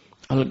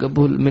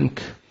 القبول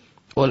منك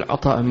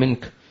والعطاء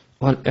منك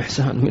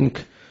والإحسان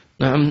منك.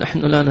 نعم، نحن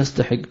لا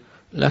نستحق،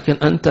 لكن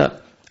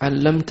أنت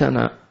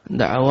علمتنا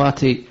دعوات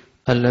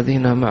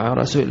الذين مع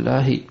رسول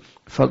الله،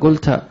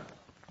 فقلت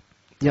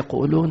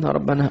يقولون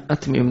ربنا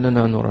أتمم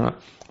لنا نورنا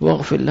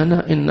واغفر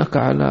لنا إنك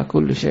على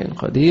كل شيء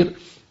قدير.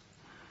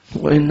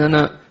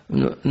 وإننا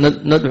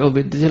ندعو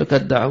بتلك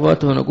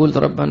الدعوات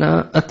ونقول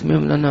ربنا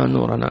أتمم لنا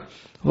نورنا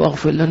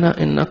واغفر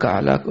لنا إنك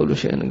على كل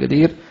شيء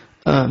قدير.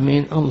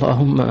 آمين،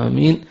 اللهم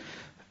آمين.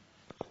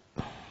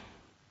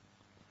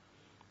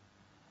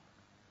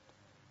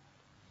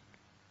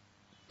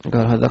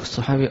 قال هذاك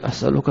الصحابي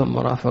أسألك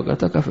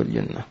مرافقتك في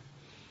الجنة.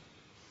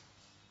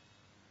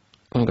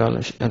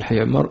 قال الحي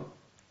عمر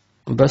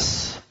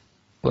بس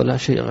ولا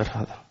شيء غير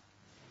هذا،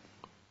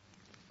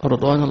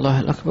 رضوان الله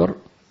الأكبر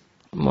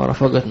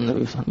مرافقة النبي صلى الله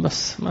عليه وسلم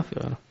بس، ما في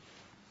غيره،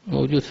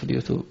 موجود في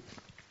اليوتيوب.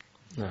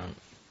 نعم.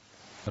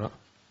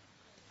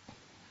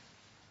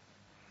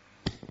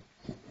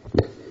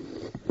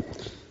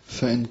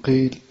 فإن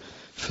قيل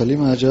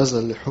فلما جاز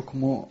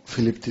الحكم في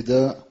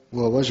الابتداء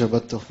ووجب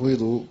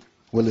التفويض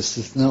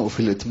والاستثناء في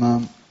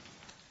الإتمام؟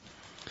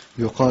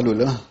 يقال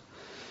له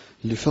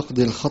لفقد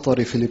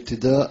الخطر في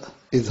الابتداء،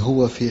 إذ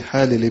هو في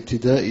حال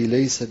الابتداء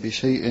ليس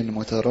بشيء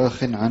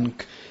متراخ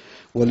عنك،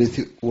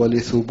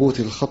 ولثبوت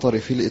الخطر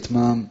في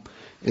الإتمام،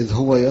 إذ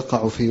هو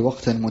يقع في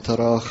وقت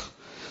متراخ،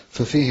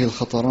 ففيه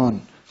الخطران: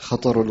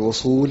 خطر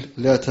الوصول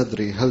لا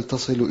تدري هل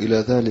تصل إلى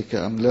ذلك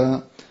أم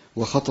لا،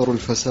 وخطر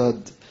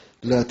الفساد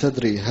لا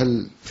تدري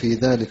هل في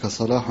ذلك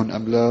صلاح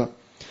أم لا.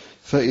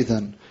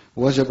 فإذا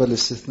وجب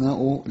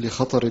الاستثناء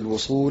لخطر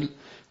الوصول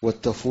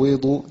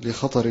والتفويض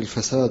لخطر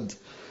الفساد.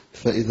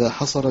 فإذا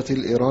حصلت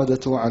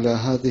الإرادة على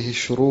هذه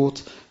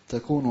الشروط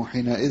تكون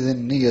حينئذ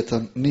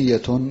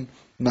نية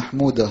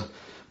محمودة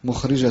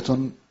مخرجة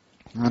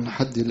عن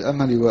حد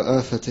الأمل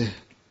وآفته.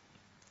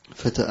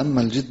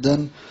 فتأمل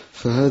جدا،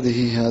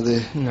 فهذه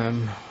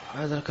نعم،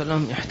 هذا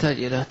الكلام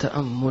يحتاج إلى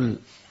تأمل.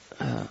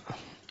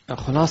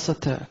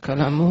 خلاصة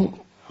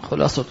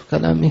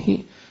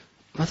كلامه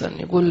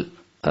مثلا يقول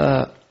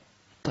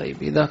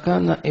طيب إذا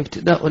كان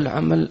ابتداء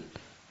العمل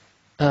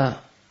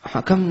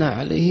حكمنا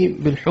عليه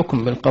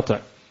بالحكم بالقطع،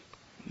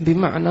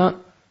 بمعنى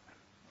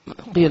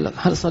قيل لك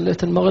هل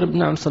صليت المغرب؟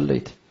 نعم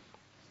صليت،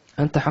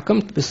 أنت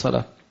حكمت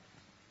بالصلاة.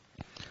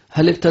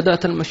 هل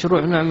ابتدأت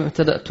المشروع؟ نعم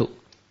ابتدأت.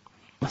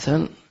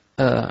 مثلا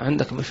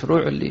عندك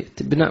مشروع اللي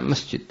بناء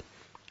مسجد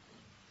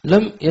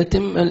لم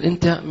يتم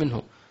الانتهاء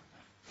منه،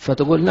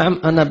 فتقول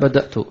نعم أنا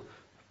بدأت.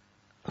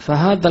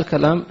 فهذا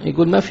الكلام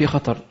يقول ما في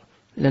خطر،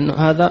 لأنه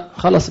هذا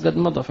خلص قد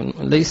مضى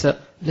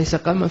ليس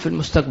كلام في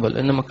المستقبل،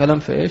 إنما كلام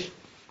في إيش؟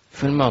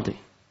 في الماضي.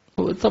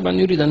 طبعا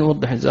يريد أن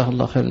يوضح جزاه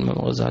الله خير الإمام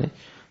الغزالي،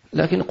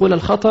 لكن يقول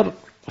الخطر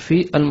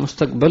في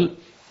المستقبل.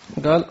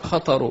 قال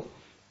خطر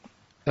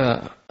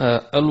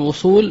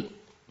الوصول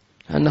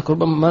أنك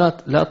ربما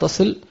لا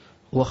تصل،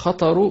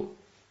 وخطر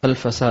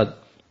الفساد.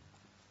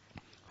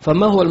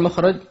 فما هو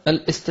المخرج؟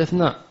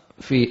 الاستثناء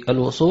في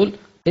الوصول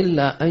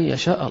إلا أن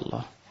يشاء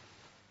الله،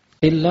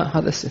 إلا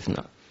هذا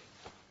استثناء.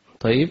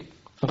 طيب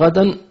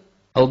غدا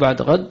أو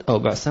بعد غد أو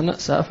بعد سنة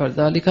سأفعل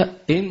ذلك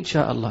إن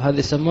شاء الله، هذه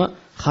يسمى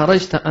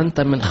خرجت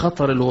أنت من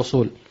خطر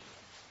الوصول،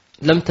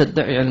 لم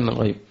تدعي علم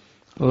الغيب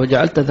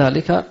وجعلت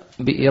ذلك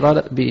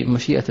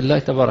بمشيئة الله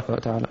تبارك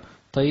وتعالى.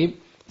 طيب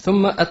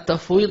ثم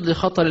التفويض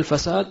لخطر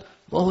الفساد،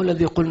 وهو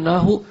الذي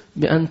قلناه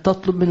بأن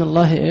تطلب من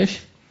الله إيش؟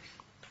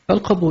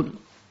 القبول،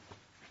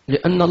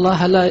 لأن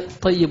الله لا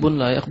طيب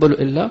لا يقبل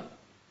إلا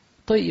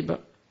طيبا.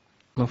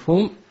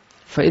 مفهوم؟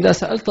 فإذا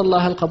سألت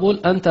الله القبول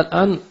أنت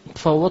الآن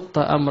فوضت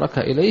أمرك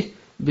إليه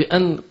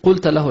بأن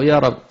قلت له يا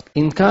رب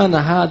إن كان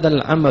هذا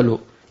العمل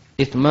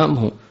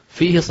إتمامه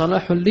فيه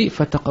صلاح لي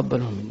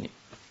فتقبله مني.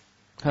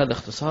 هذا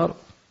اختصار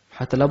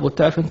حتى لابد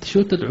تعرف أنت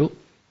شو تدعو،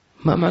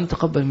 ما معنى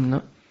تقبل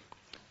منا.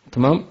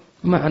 تمام؟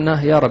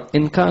 معناه يا رب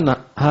إن كان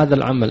هذا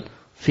العمل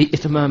في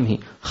إتمامه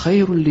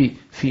خير لي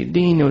في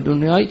ديني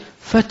ودنياي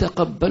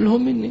فتقبله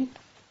مني.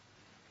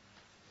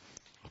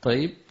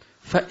 طيب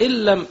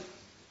فإن لم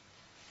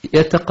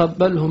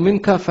يتقبله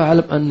منك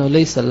فاعلم أنه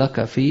ليس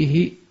لك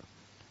فيه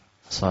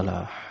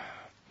صلاح،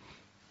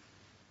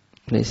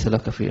 ليس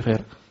لك فيه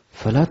خير.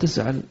 فلا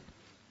تزعل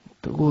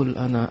تقول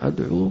أنا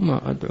أدعو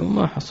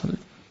ما حصل.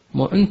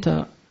 ما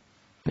أنت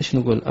إيش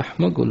نقول،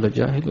 أحمق ولا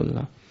جاهل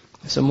ولا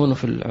يسمونه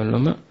في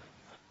العلماء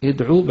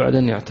يدعو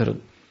بعدين يعترض.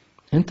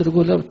 أنت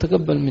تقول لا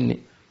تقبل مني،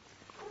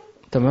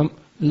 تمام،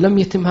 لم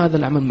يتم هذا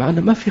العمل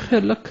معنا ما في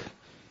خير لك،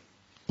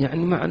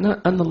 يعني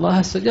معناه أن الله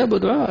استجاب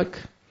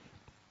دعائك.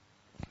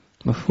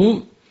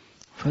 مفهوم؟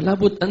 فلا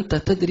بد أنت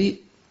تدري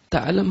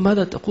تعلم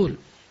ماذا تقول،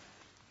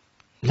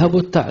 لا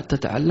بد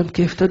تتعلم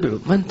كيف تدعو،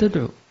 من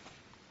تدعو،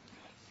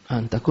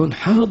 أن تكون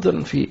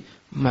حاضرا في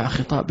مع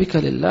خطابك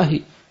لله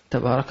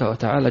تبارك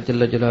وتعالى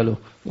جل جلاله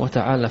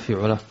وتعالى في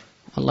علاه.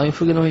 الله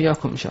يوفقنا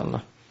وإياكم إن شاء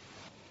الله.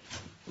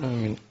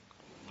 آمين.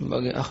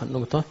 باقي آخر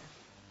نقطة.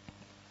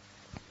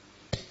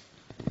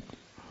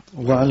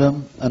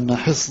 واعلم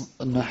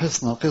أن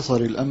حصن قصر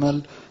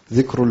الأمل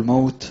ذكر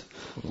الموت،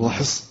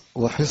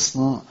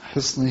 وحصن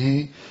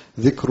حصنه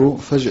ذكر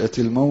فجأة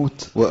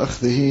الموت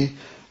وأخذه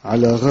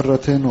على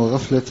غرة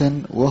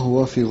وغفلة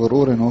وهو في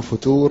غرور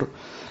وفتور.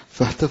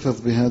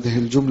 فاحتفظ بهذه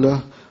الجملة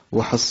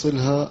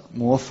وحصلها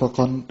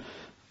موفقا،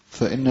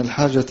 فإن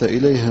الحاجة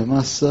إليها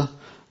ماسة.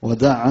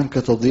 ودع عنك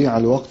تضييع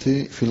الوقت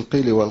في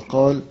القيل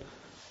والقال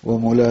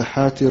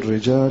وملاحاة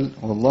الرجال،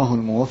 والله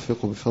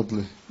الموفق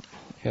بفضله.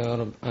 يا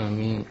رب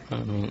آمين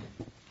آمين.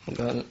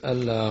 قال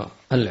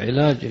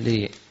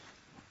العلاج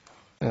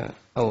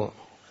أو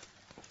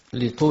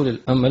لطول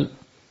الأمل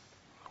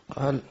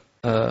قال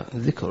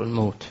ذكر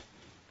الموت.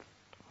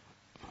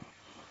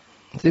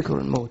 ذكر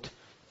الموت،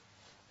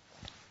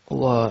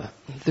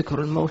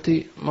 وذكر الموت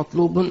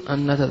مطلوب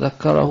أن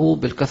نتذكره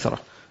بالكثرة.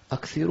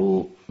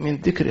 أكثروا من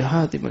ذكر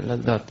هادم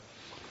اللذات،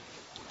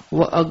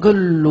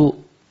 وأقل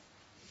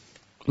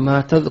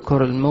ما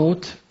تذكر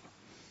الموت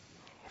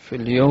في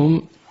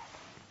اليوم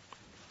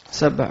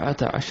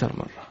 17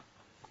 مرة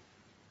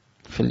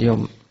في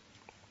اليوم،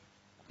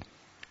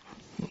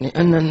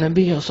 لأن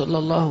النبي صلى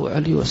الله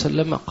عليه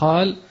وسلم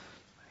قال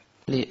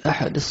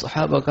لأحد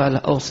الصحابة قال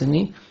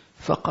أوصني،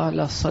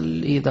 فقال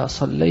صل إذا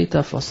صليت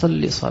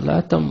فصل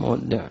صلاة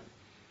مودع،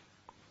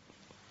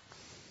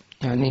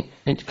 يعني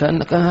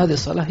كان هذه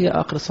الصلاة هي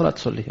آخر صلاة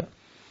تصليها.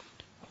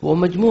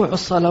 ومجموع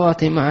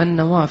الصلوات مع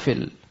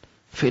النوافل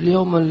في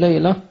اليوم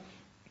والليلة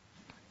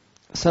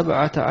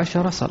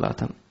 17 صلاة،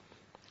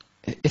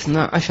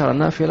 12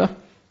 نافلة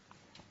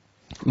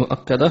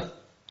مؤكدة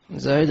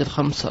زائد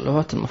 5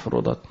 صلوات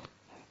المفروضات.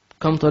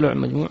 كم طلع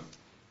مجموع؟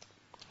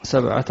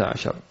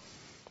 17،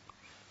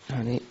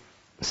 يعني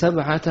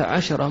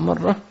 17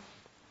 مرة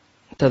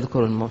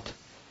تذكر الموت.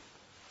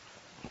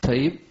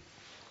 طيب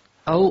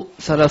أو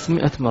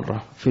 300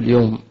 مرة في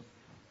اليوم،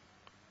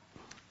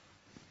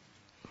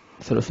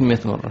 300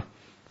 مرة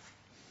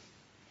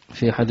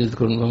في أحد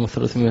يذكر الموت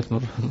 300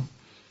 مرة،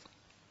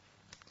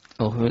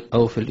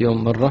 أو في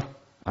اليوم مرة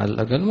على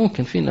الأقل.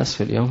 ممكن في ناس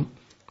في اليوم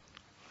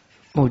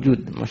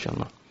موجود ما شاء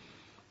الله.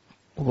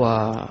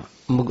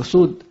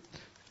 ومقصود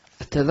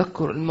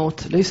تذكر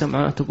الموت ليس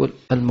معناه تقول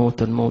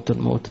الموت الموت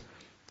الموت،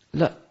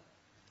 لا،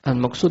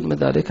 المقصود من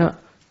ذلك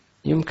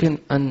يمكن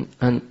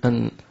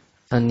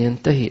أن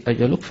ينتهي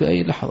أجلك في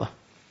أي لحظة.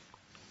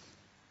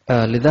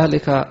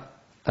 لذلك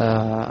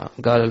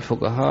قال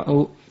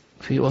الفقهاء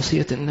في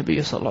وصية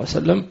النبي صلى الله عليه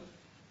وسلم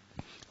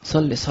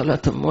صلي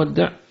صلاة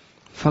مودع،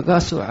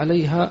 فقاسوا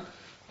عليها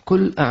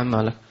كل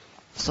أعمالك.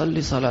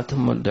 صلي صلاة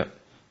مودع،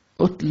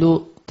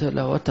 أتلو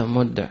تلاوة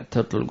مودع،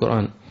 تتلو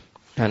القرآن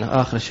يعني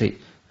آخر شيء،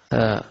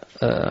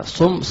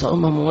 صم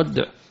صوم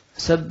مودع،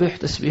 سبح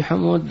تسبيح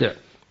مودع،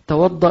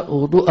 توضأ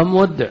وضوء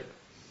مودع.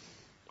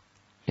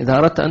 إذا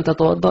أردت أن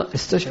تتوضأ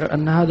استشعر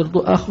أن هذا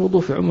الوضوء آخر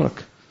وضوء في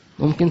عمرك،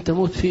 ممكن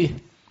تموت فيه.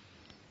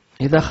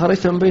 إذا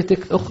خرجت من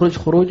بيتك اخرج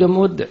خروجا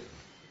مودع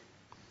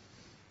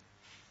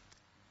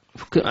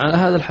على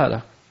هذا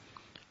الحالة.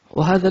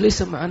 وهذا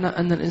ليس معناه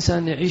أن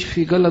الإنسان يعيش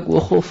في قلق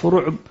وخوف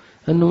ورعب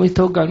أنه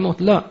يتوقع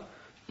الموت، لا.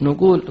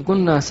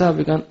 قلنا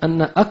سابقا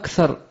أن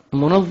أكثر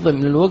منظم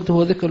للوقت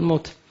هو ذكر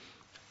الموت،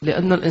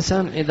 لأن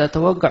الإنسان إذا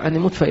توقع أن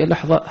يموت في أي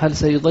لحظة هل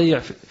سيضيع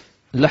في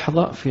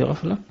لحظة في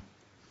غفلة؟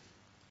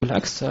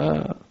 بالعكس،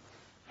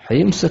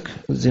 حيمسك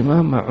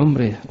الزمام مع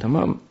عمره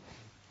تمام،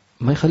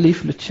 ما يخليه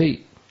يفلت شيء،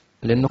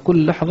 لأن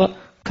كل لحظة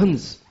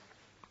كنز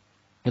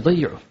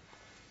يضيعه.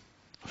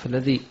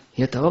 فالذي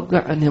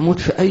يتوقع أن يموت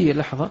في أي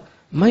لحظة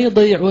ما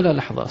يضيع ولا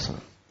لحظة أصلا،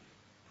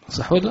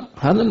 صح ولا؟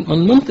 هذا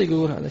المنطق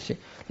يقول هذا الشيء.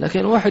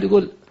 لكن واحد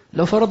يقول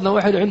لو فرضنا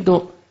واحد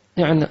عنده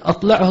يعني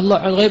أطلعه الله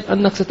على الغيب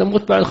أنك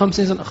ستموت بعد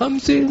 50 سنة،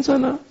 50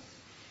 سنة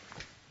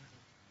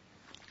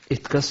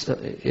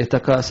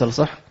يتكاسل،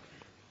 صح؟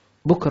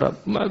 بكرة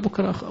مع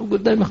بكرة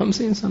قدامي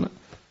 50 سنة،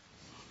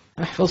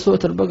 احفظ سورة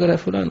البقرة يا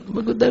فلان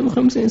قدامي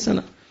 50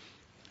 سنة،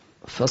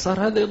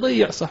 فصار هذا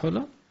يضيع، صح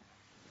ولا؟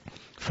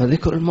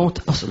 فذكر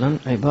الموت أصلا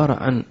عبارة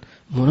عن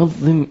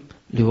منظم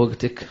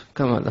لوقتك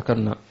كما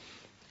ذكرنا.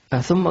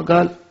 ثم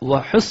قال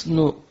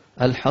وحسن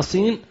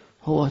الحصين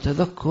هو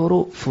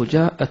تذكر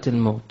فجاءة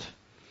الموت.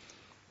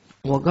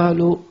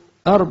 وقالوا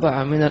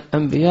 4 من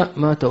الأنبياء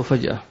ماتوا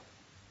فجأة،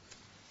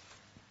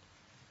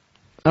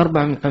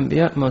 4 من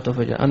الأنبياء ماتوا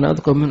فجأة. أنا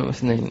أذكر منهم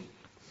 2،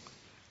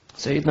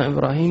 سيدنا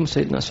إبراهيم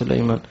وسيدنا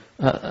سليمان.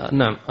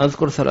 نعم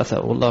أذكر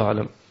 3 والله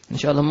أعلم، إن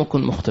شاء الله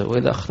ممكن مخطئ،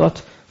 وإذا أخطأت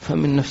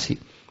فمن نفسي.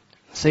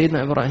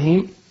 سيدنا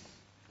إبراهيم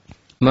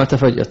مات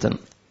فجأة،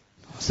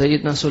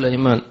 سيدنا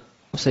سليمان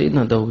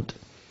وسيدنا داود.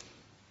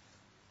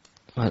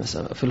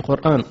 في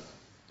القرآن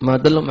ما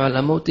دلهم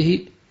على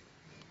موته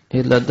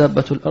إلا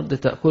دابة الأرض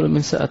تأكل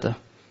من سأته،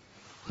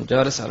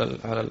 جالس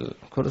على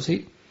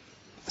الكرسي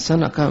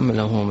سنة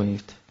كاملة وهو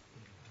ميت،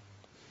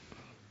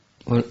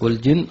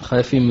 والجن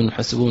خايفين من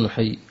يحسبونه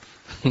حي.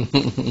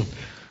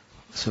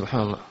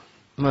 سبحان الله.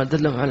 ما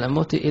دلهم على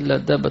موته إلا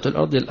دابة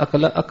الأرض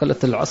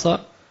أكلت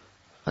العصا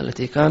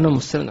التي كان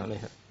مستلنا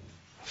عليها،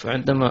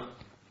 فعندما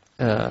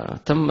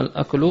تم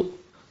الأكل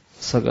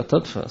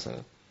سقطت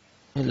فسقط.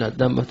 إلا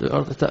دابة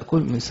الأرض تأكل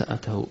من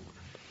سأته.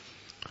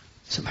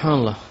 سبحان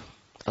الله.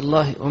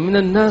 الله. ومن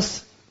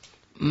الناس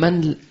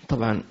من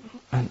طبعا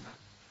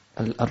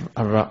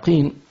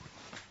الراقين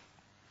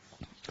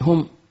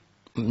هم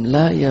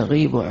لا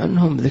يغيب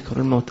عنهم ذكر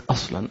الموت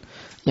أصلا،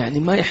 يعني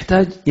ما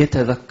يحتاج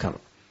يتذكر.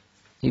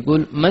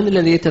 يقول من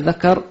الذي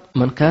يتذكر؟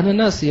 من كان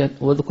ناسيا،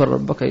 واذكر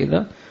ربك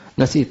إذا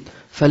نسيت.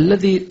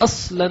 فالذي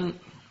أصلا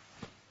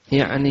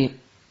يعني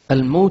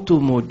الموت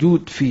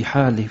موجود في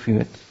حاله في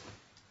مت،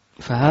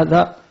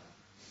 فهذا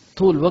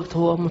طول الوقت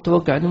هو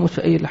متوقع أن يموت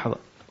في أي لحظة.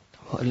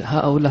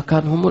 هؤلاء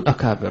كانوا هم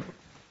الأكابر،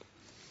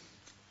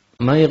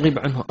 ما يغيب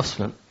عنه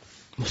أصلا،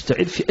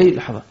 مستعد في أي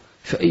لحظة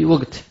في أي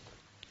وقت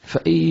في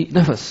أي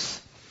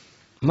نفس،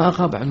 ما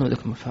غاب عنه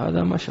ذكر.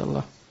 فهذا ما شاء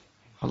الله،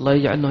 الله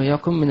يجعلنا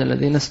وإياكم من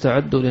الذين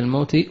استعدوا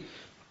للموت.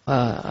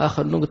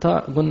 آخر نقطة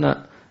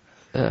قلنا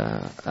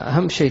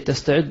أهم شيء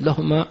تستعد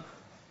لهما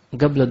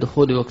قبل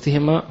دخول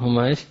وقتهما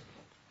هما إيش؟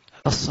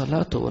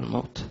 الصلاة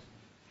والموت.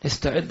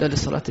 استعد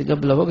للصلاة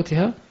قبل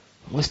وقتها،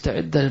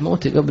 واستعد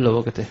للموت قبل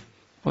وقته،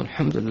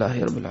 والحمد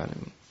لله رب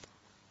العالمين.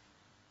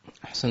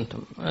 أحسنتم.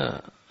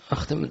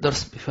 أختم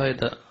الدرس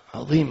بفائدة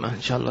عظيمة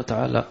إن شاء الله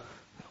تعالى،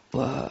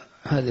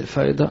 وهذه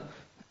الفائدة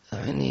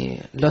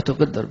يعني لا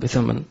تقدر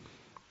بثمن.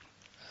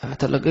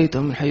 تلقيته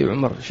من حي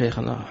عمر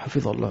شيخنا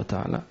حفظه الله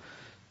تعالى.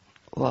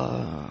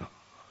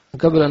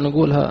 وقبل أن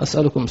نقولها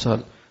أسألكم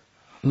سؤال: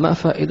 ما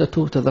فائدة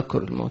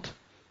تذكر الموت؟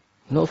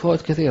 له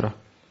فوائد كثيرة،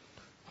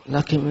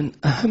 لكن من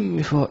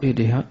أهم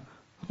فوائدها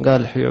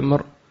قال حي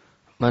عمر: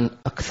 من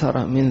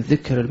أكثر من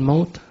ذكر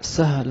الموت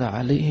سهل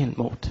عليه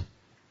الموت.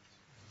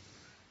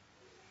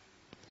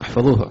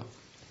 احفظوها: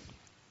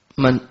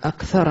 من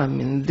أكثر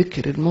من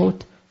ذكر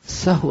الموت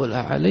سهل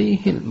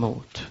عليه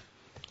الموت.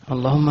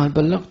 اللهم هل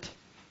بلغت؟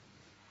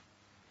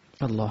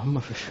 اللهم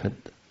فاشهد.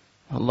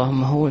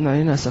 اللهم هون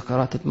علينا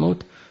سكرات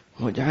الموت،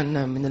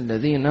 واجعلنا من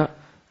الذين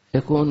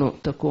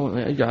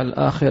اجعل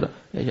آخر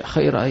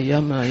خير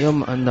أيامنا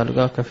يوم أن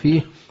نلقاك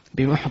فيه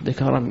بمحض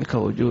كرمك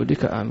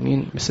وجودك.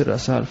 آمين. بسر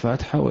أسال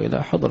الفاتحة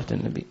وإلى حضرة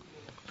النبي.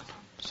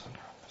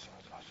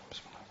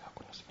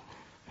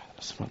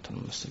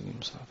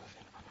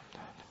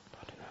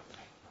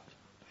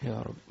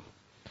 يا رب.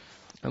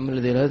 أما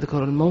الذي لا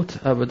يذكر الموت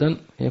أبدا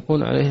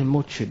يكون عليه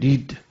الموت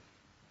شديد،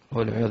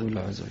 والعياذ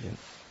بالله عز وجل.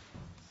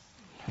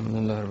 الحمد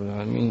لله رب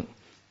العالمين.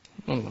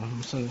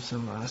 اللهم صل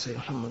وسلم على سيدنا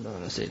محمد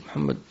وعلى سيدنا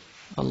محمد.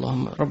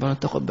 اللهم ربنا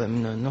تقبل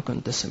منا إنك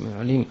أنت السميع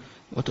العليم،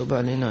 وتب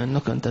علينا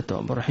إنك أنت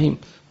التواب الرحيم،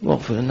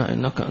 واغفر لنا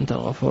إنك أنت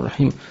الغفور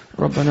الرحيم.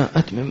 ربنا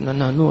أتمم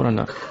لنا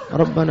نورنا،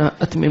 ربنا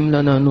أتمم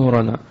لنا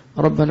نورنا،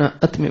 ربنا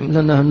أتمم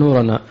لنا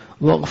نورنا،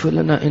 واغفر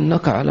لنا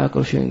إنك على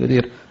كل شيء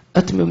قدير.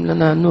 أتمم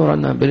لنا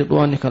نورنا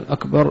برضوانك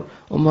الأكبر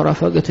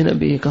ومرافقة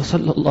نبيك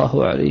صلى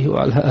الله عليه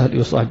وعلى آله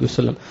وصحبه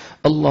وسلم.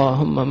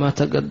 اللهم ما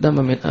تقدم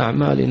من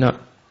أعمالنا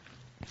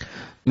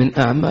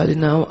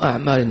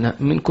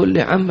من كل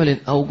عمل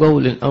أو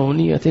قول أو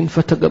نية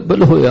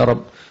فتقبله يا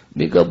رب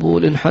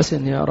بقبول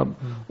حسن يا رب،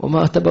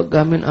 وما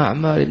تبقى من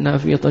أعمالنا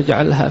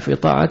تجعلها في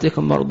طاعتك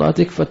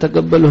ومرضاتك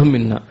فتقبله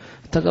منا.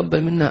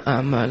 تقبل منا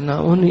أعمالنا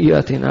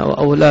ونياتنا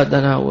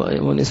وأولادنا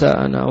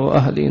ونساءنا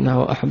وأهلنا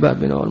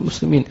وأحبابنا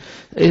والمسلمين.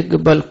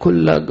 اقبل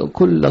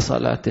كل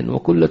صلاة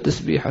وكل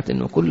تسبيحة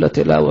وكل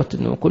تلاوة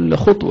وكل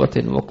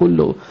خطوة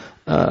وكل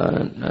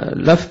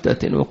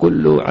لفتة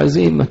وكل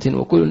عزيمة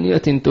وكل نية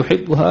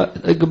تحبها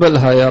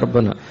اقبلها يا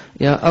ربنا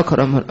يا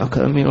أكرم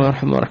الأكرمين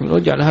وارحم الراحمين.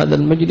 واجعل هذا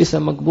المجلس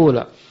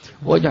مقبولا،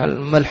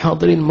 واجعل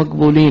الحاضرين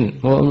مقبولين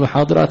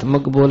والمحاضرات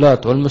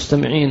مقبولات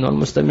والمستمعين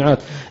والمستمعات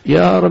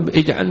يا رب.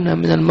 اجعلنا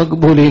من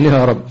المقبولين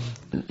يا رب،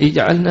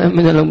 اجعلنا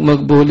من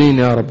المقبولين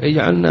يا رب،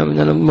 اجعلنا من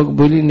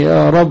المقبولين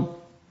يا رب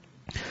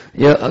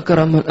يا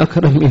أكرم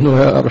الأكرمين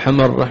ويا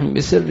أرحم الراحمين.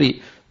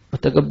 بسري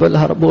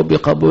وتقبلها ربه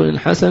بقبول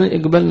حسن،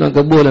 اقبلنا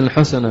قبولا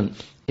حسنا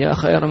يا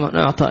خير من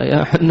أعطى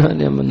يا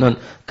حنان يا منان.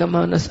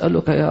 كما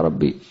نسألك يا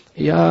ربي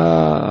يا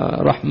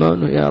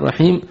رحمن يا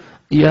رحيم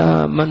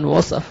يا من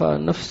وصف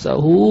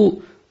نفسه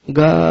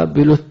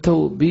قابل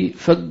التوب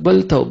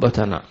فاقبل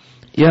توبتنا.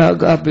 يا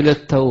قابل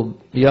التوب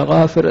يا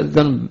غافر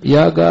الذنب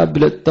يا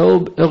قابل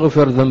التوب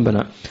اغفر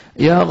ذنبنا،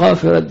 يا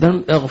غافر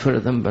الذنب اغفر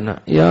ذنبنا،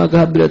 يا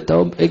قابل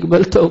التوب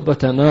اقبل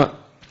توبتنا،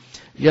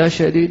 يا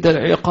شديد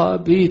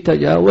العقاب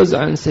تجاوز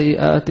عن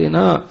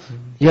سيئاتنا،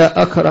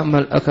 يا أكرم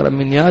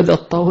الأكرمين يا ذا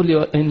الطول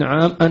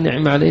والإنعام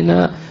أنعم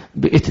علينا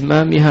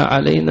بإتمامها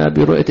علينا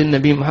برؤية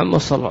النبي محمد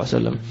صلى الله عليه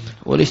وسلم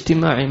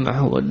والاجتماع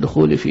معه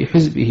والدخول في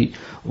حزبه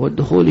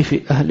والدخول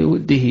في أهل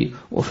وده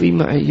وفي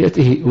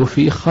معيته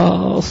وفي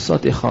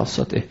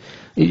خاصته.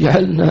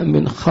 اجعلنا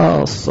من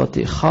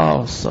خاصة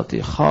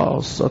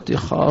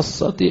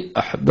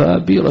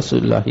أحباب رسول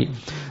الله،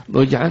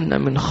 واجعلنا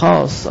من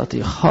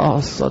خاصة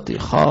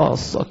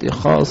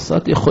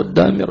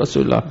خدام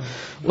رسول الله،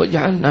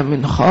 واجعلنا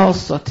من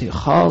خاصة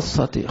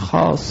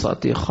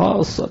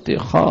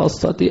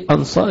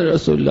أنصار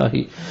رسول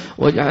الله،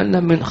 واجعلنا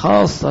من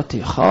خاصة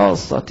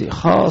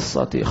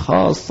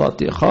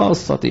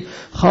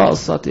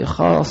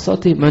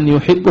من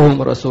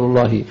يحبهم رسول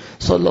الله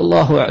صلى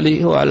الله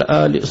عليه وعلى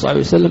آله وصحبه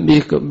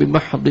وسلم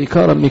بمحض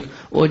كرمك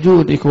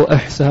وجودك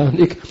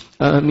وإحسانك.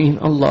 آمين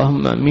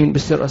اللهم آمين.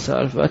 بسر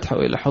رسائل الفاتحة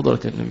وإلى حضرة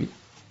النبي.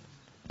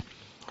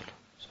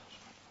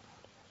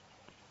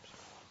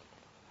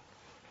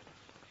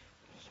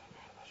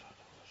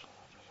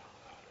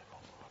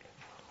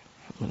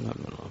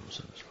 اللهم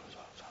صل وسلم